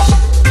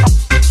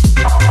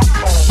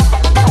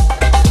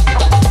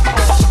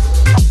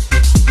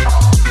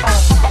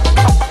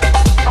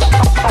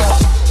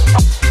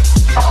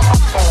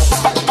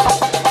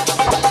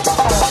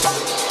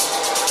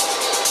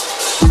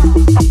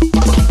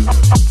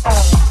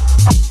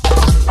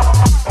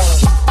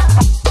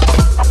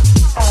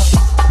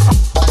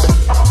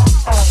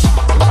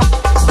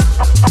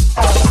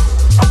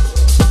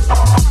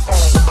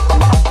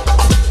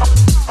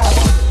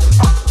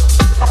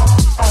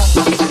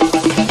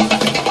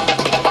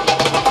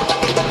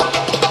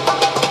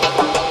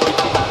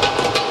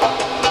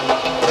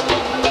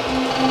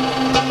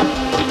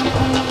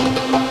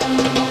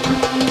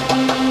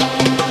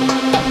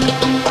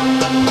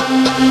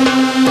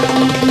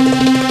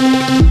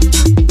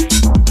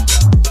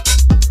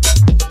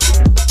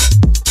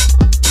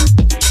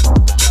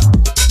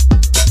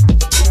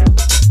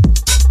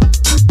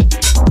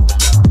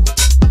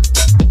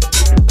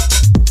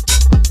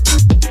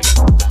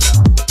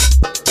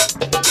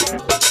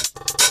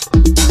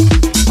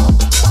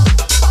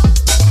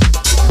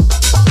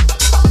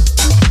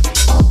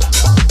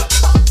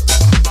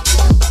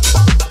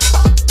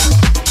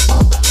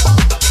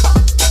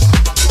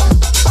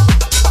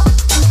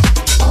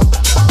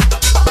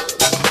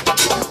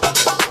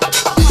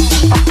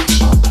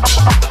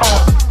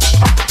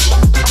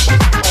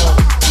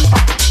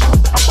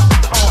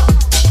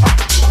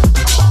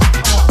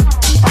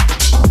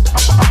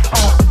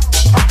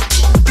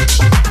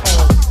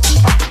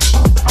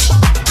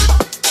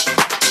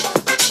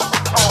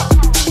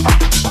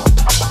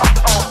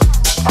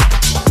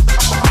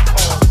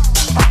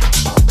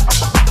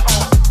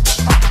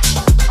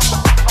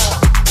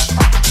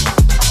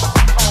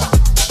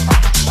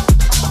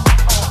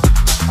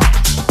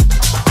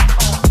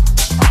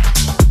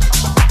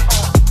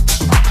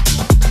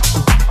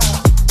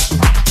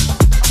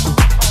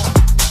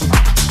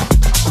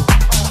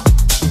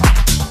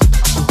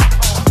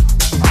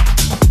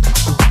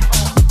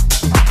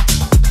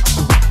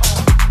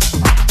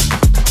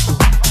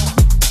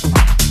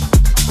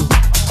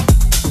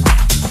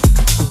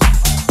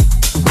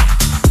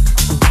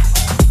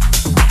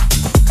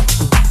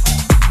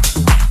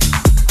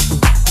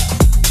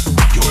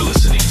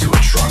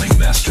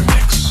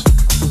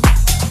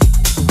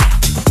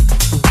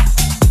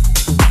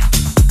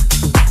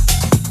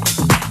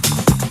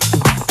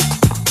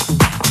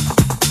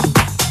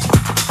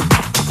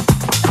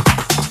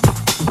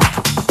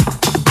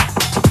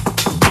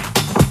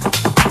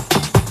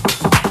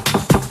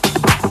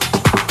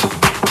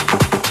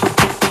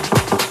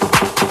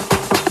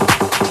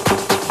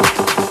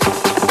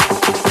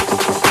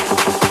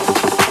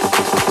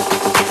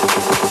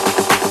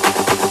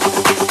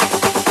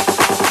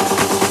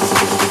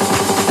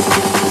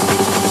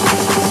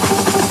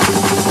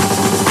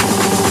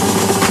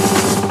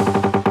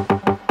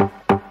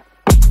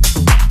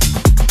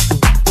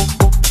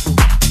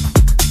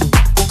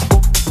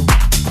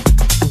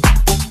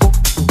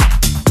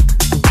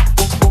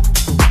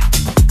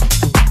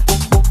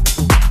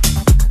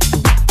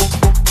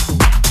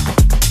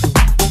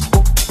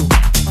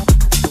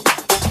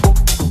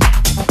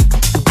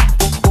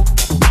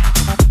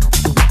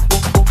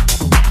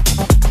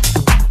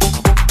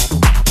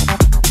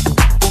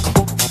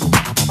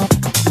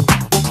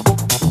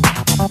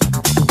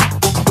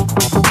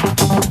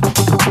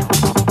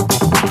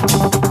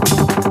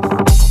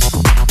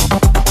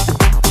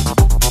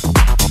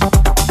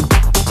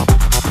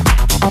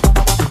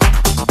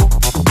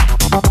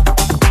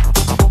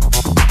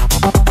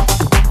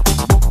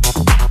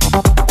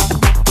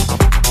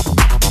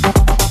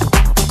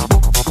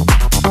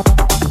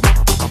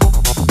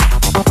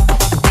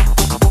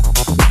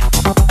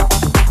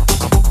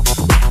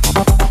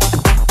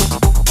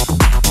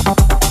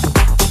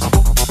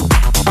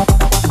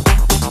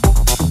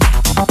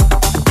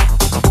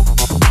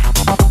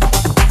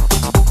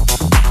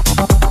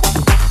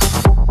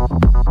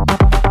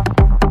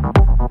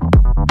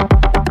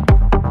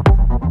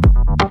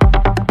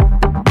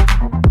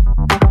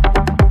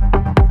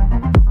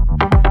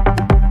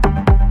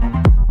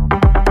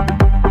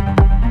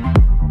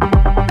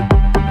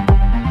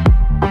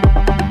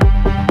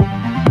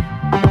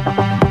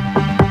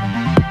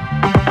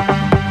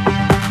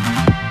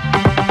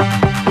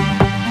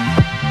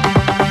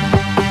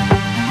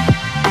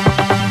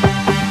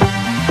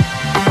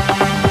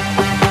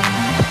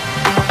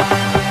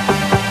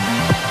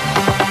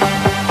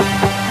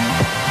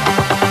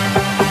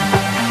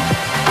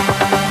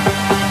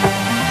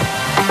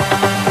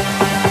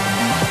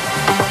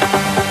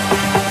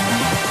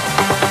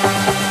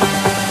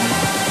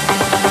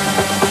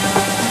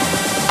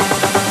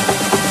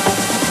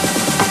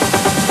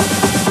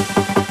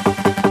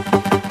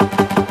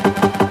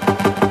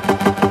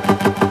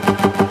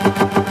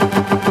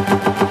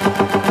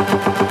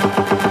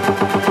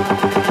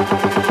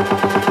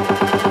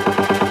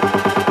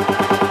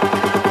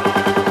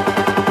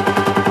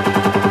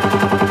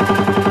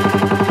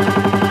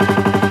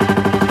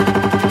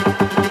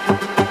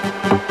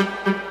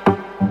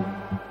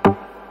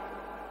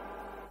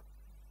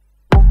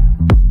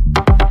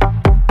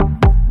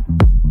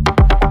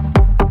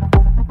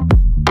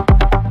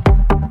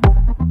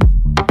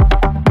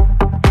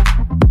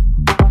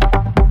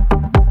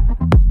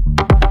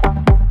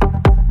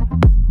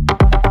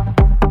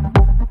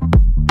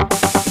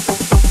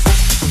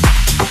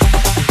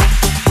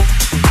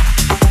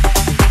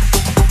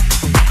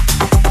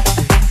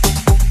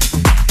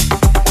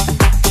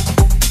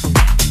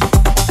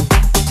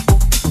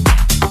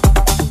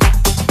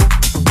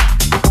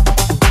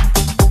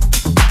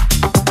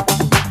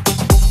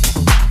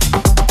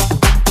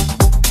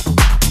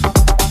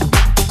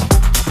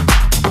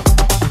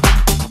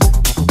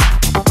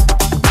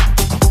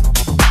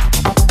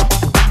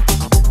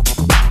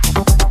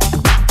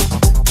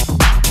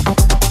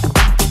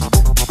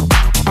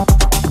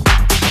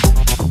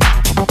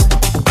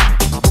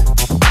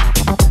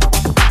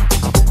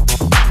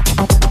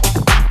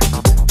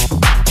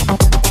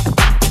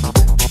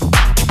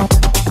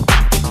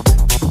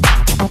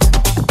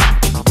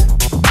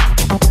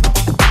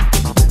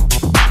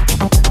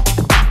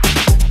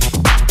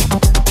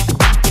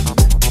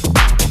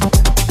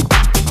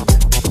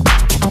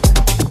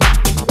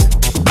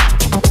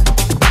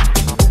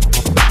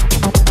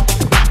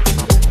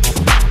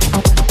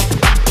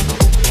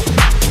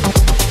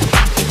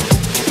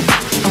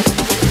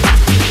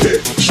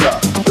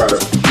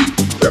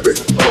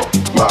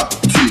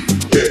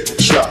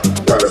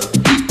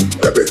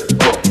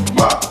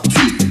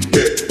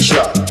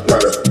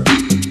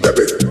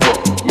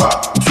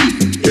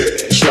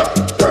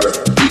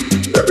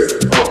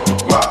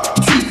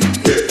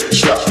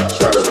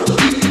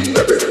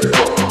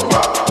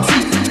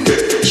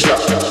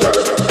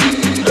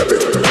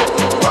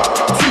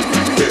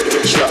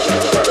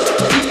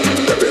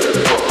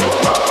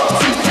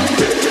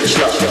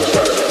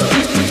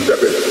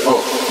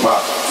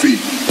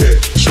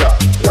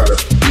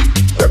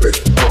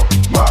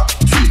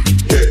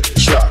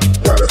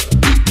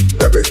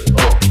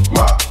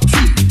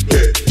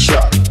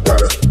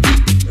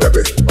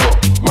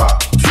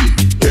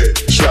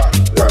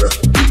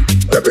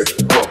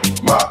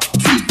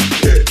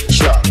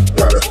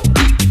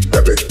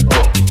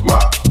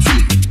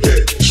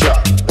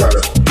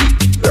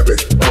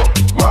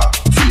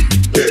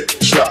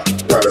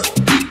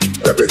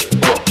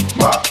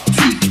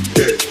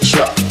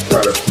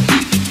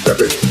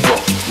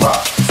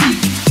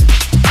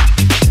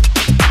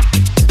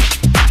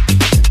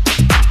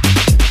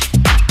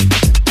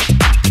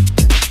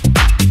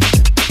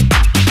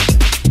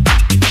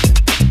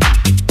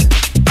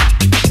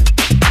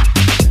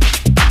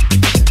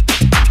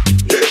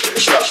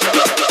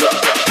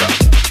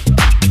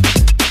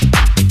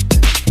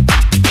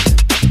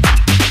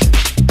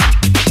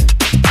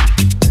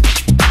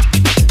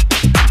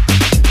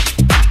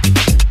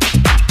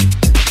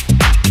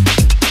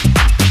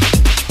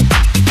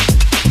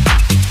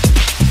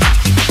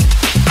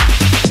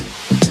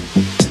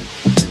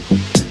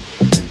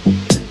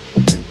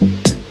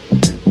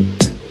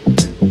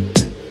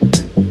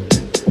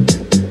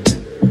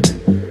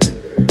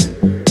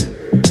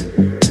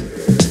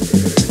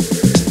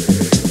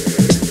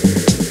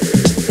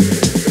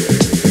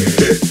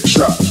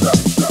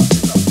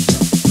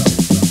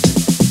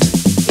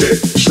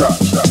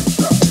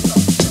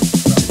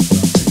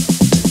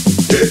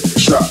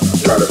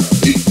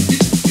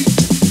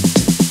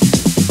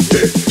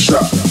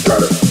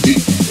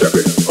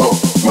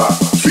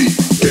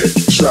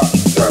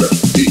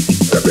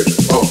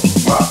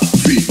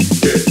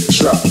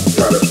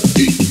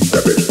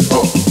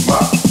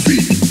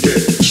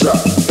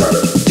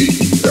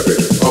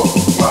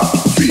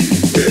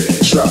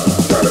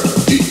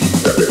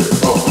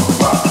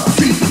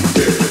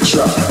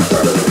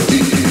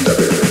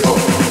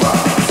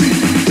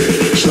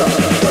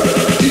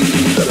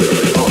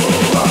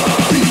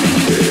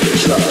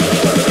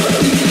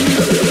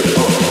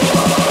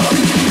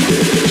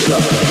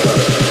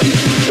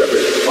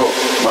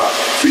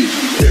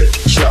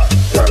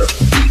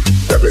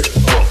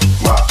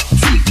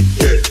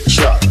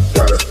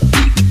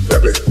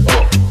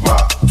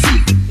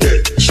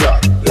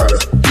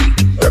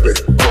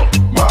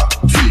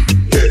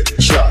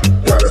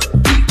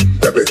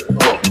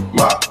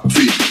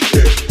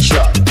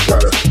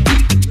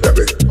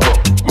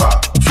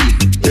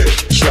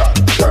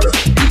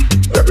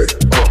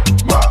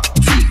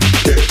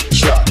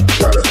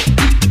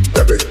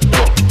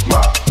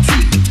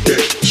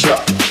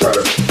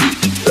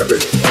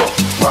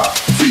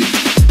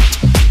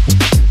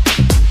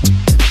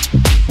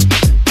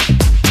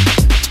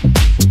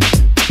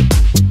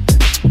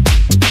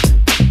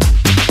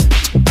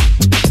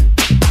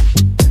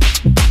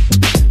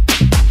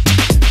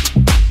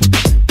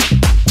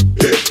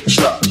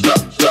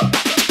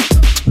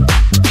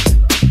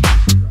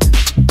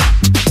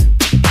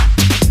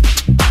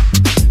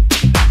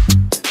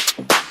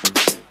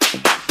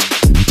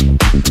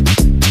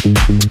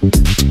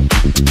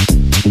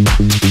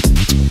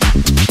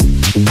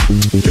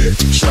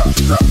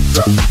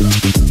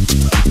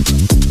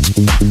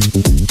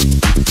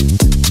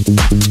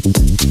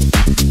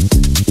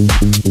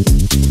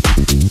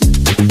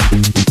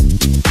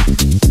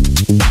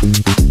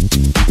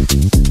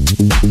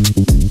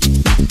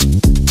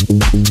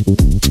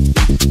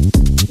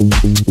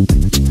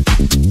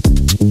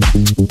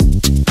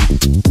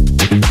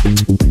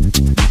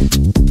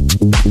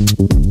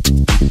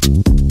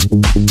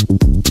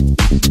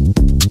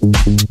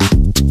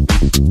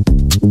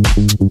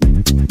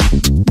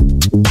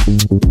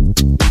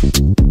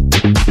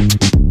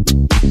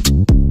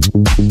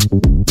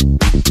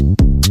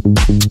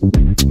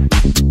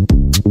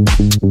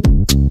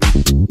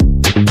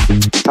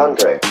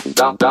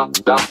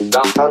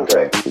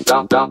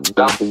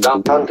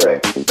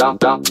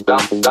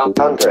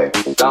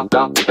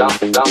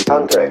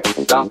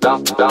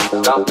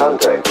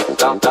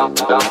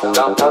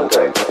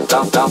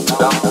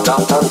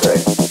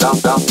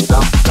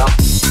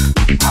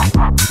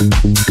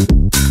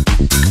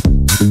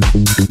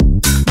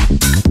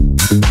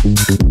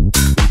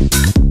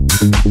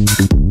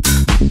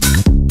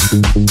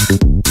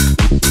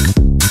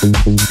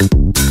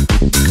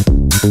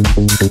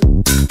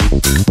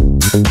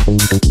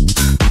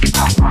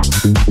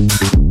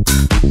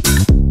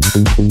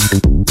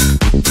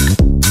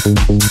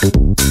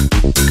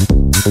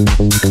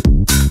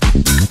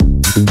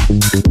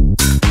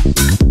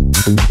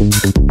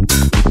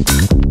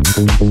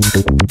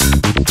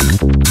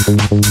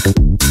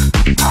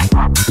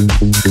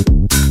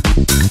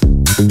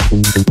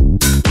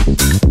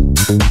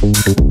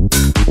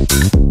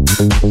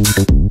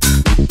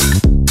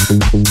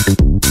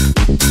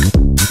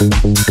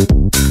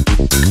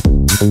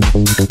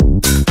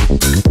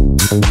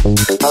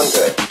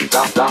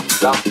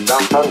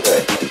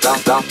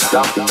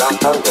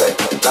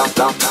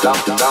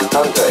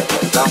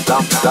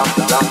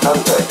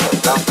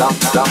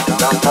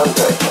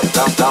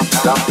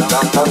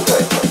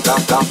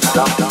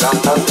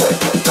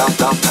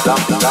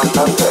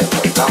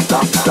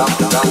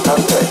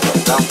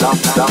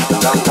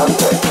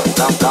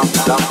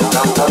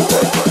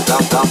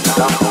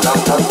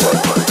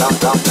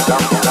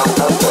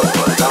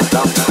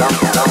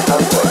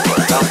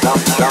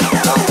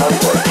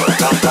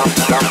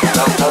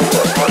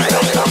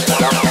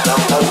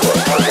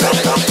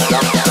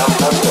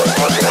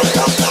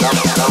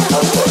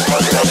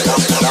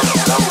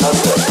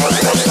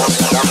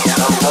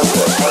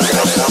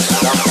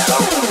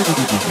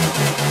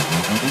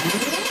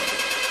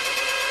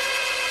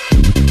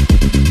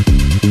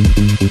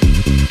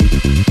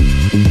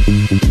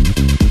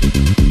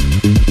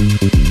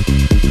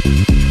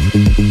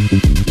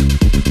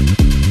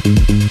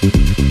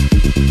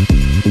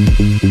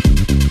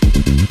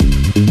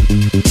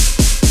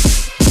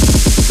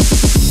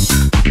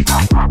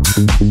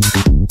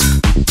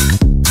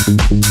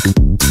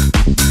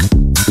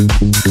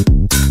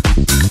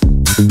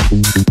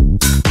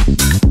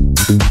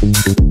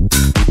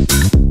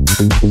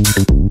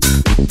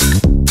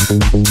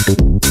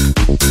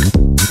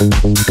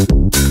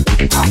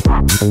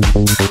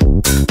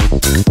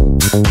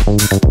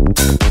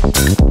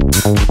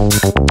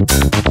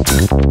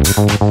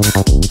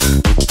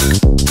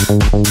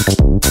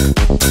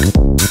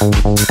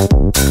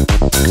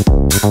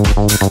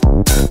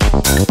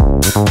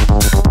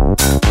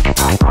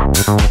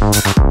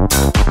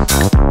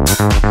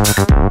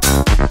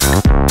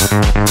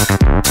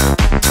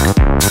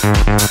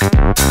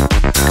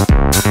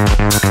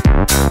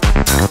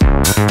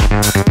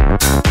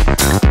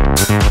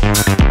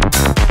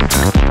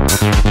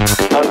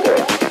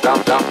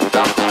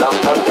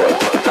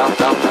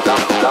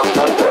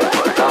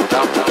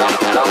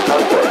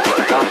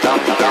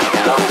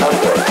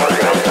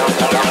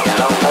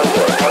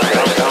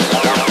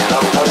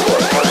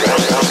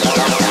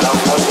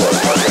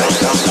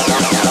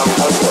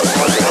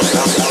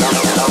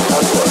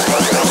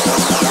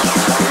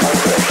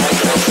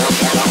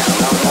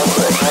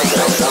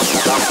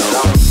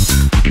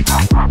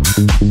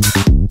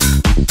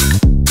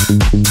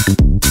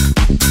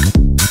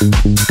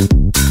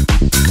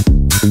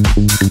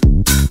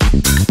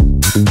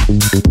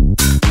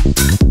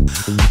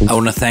 I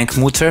want to thank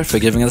Muter for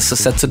giving us a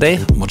set today.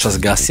 Muchas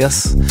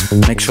gracias.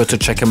 Make sure to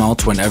check him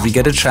out whenever you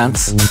get a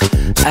chance.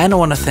 And I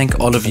want to thank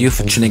all of you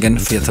for tuning in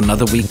for yet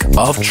another week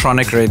of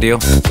Tronic Radio.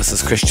 This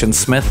is Christian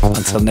Smith.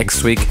 Until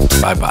next week,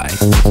 bye-bye.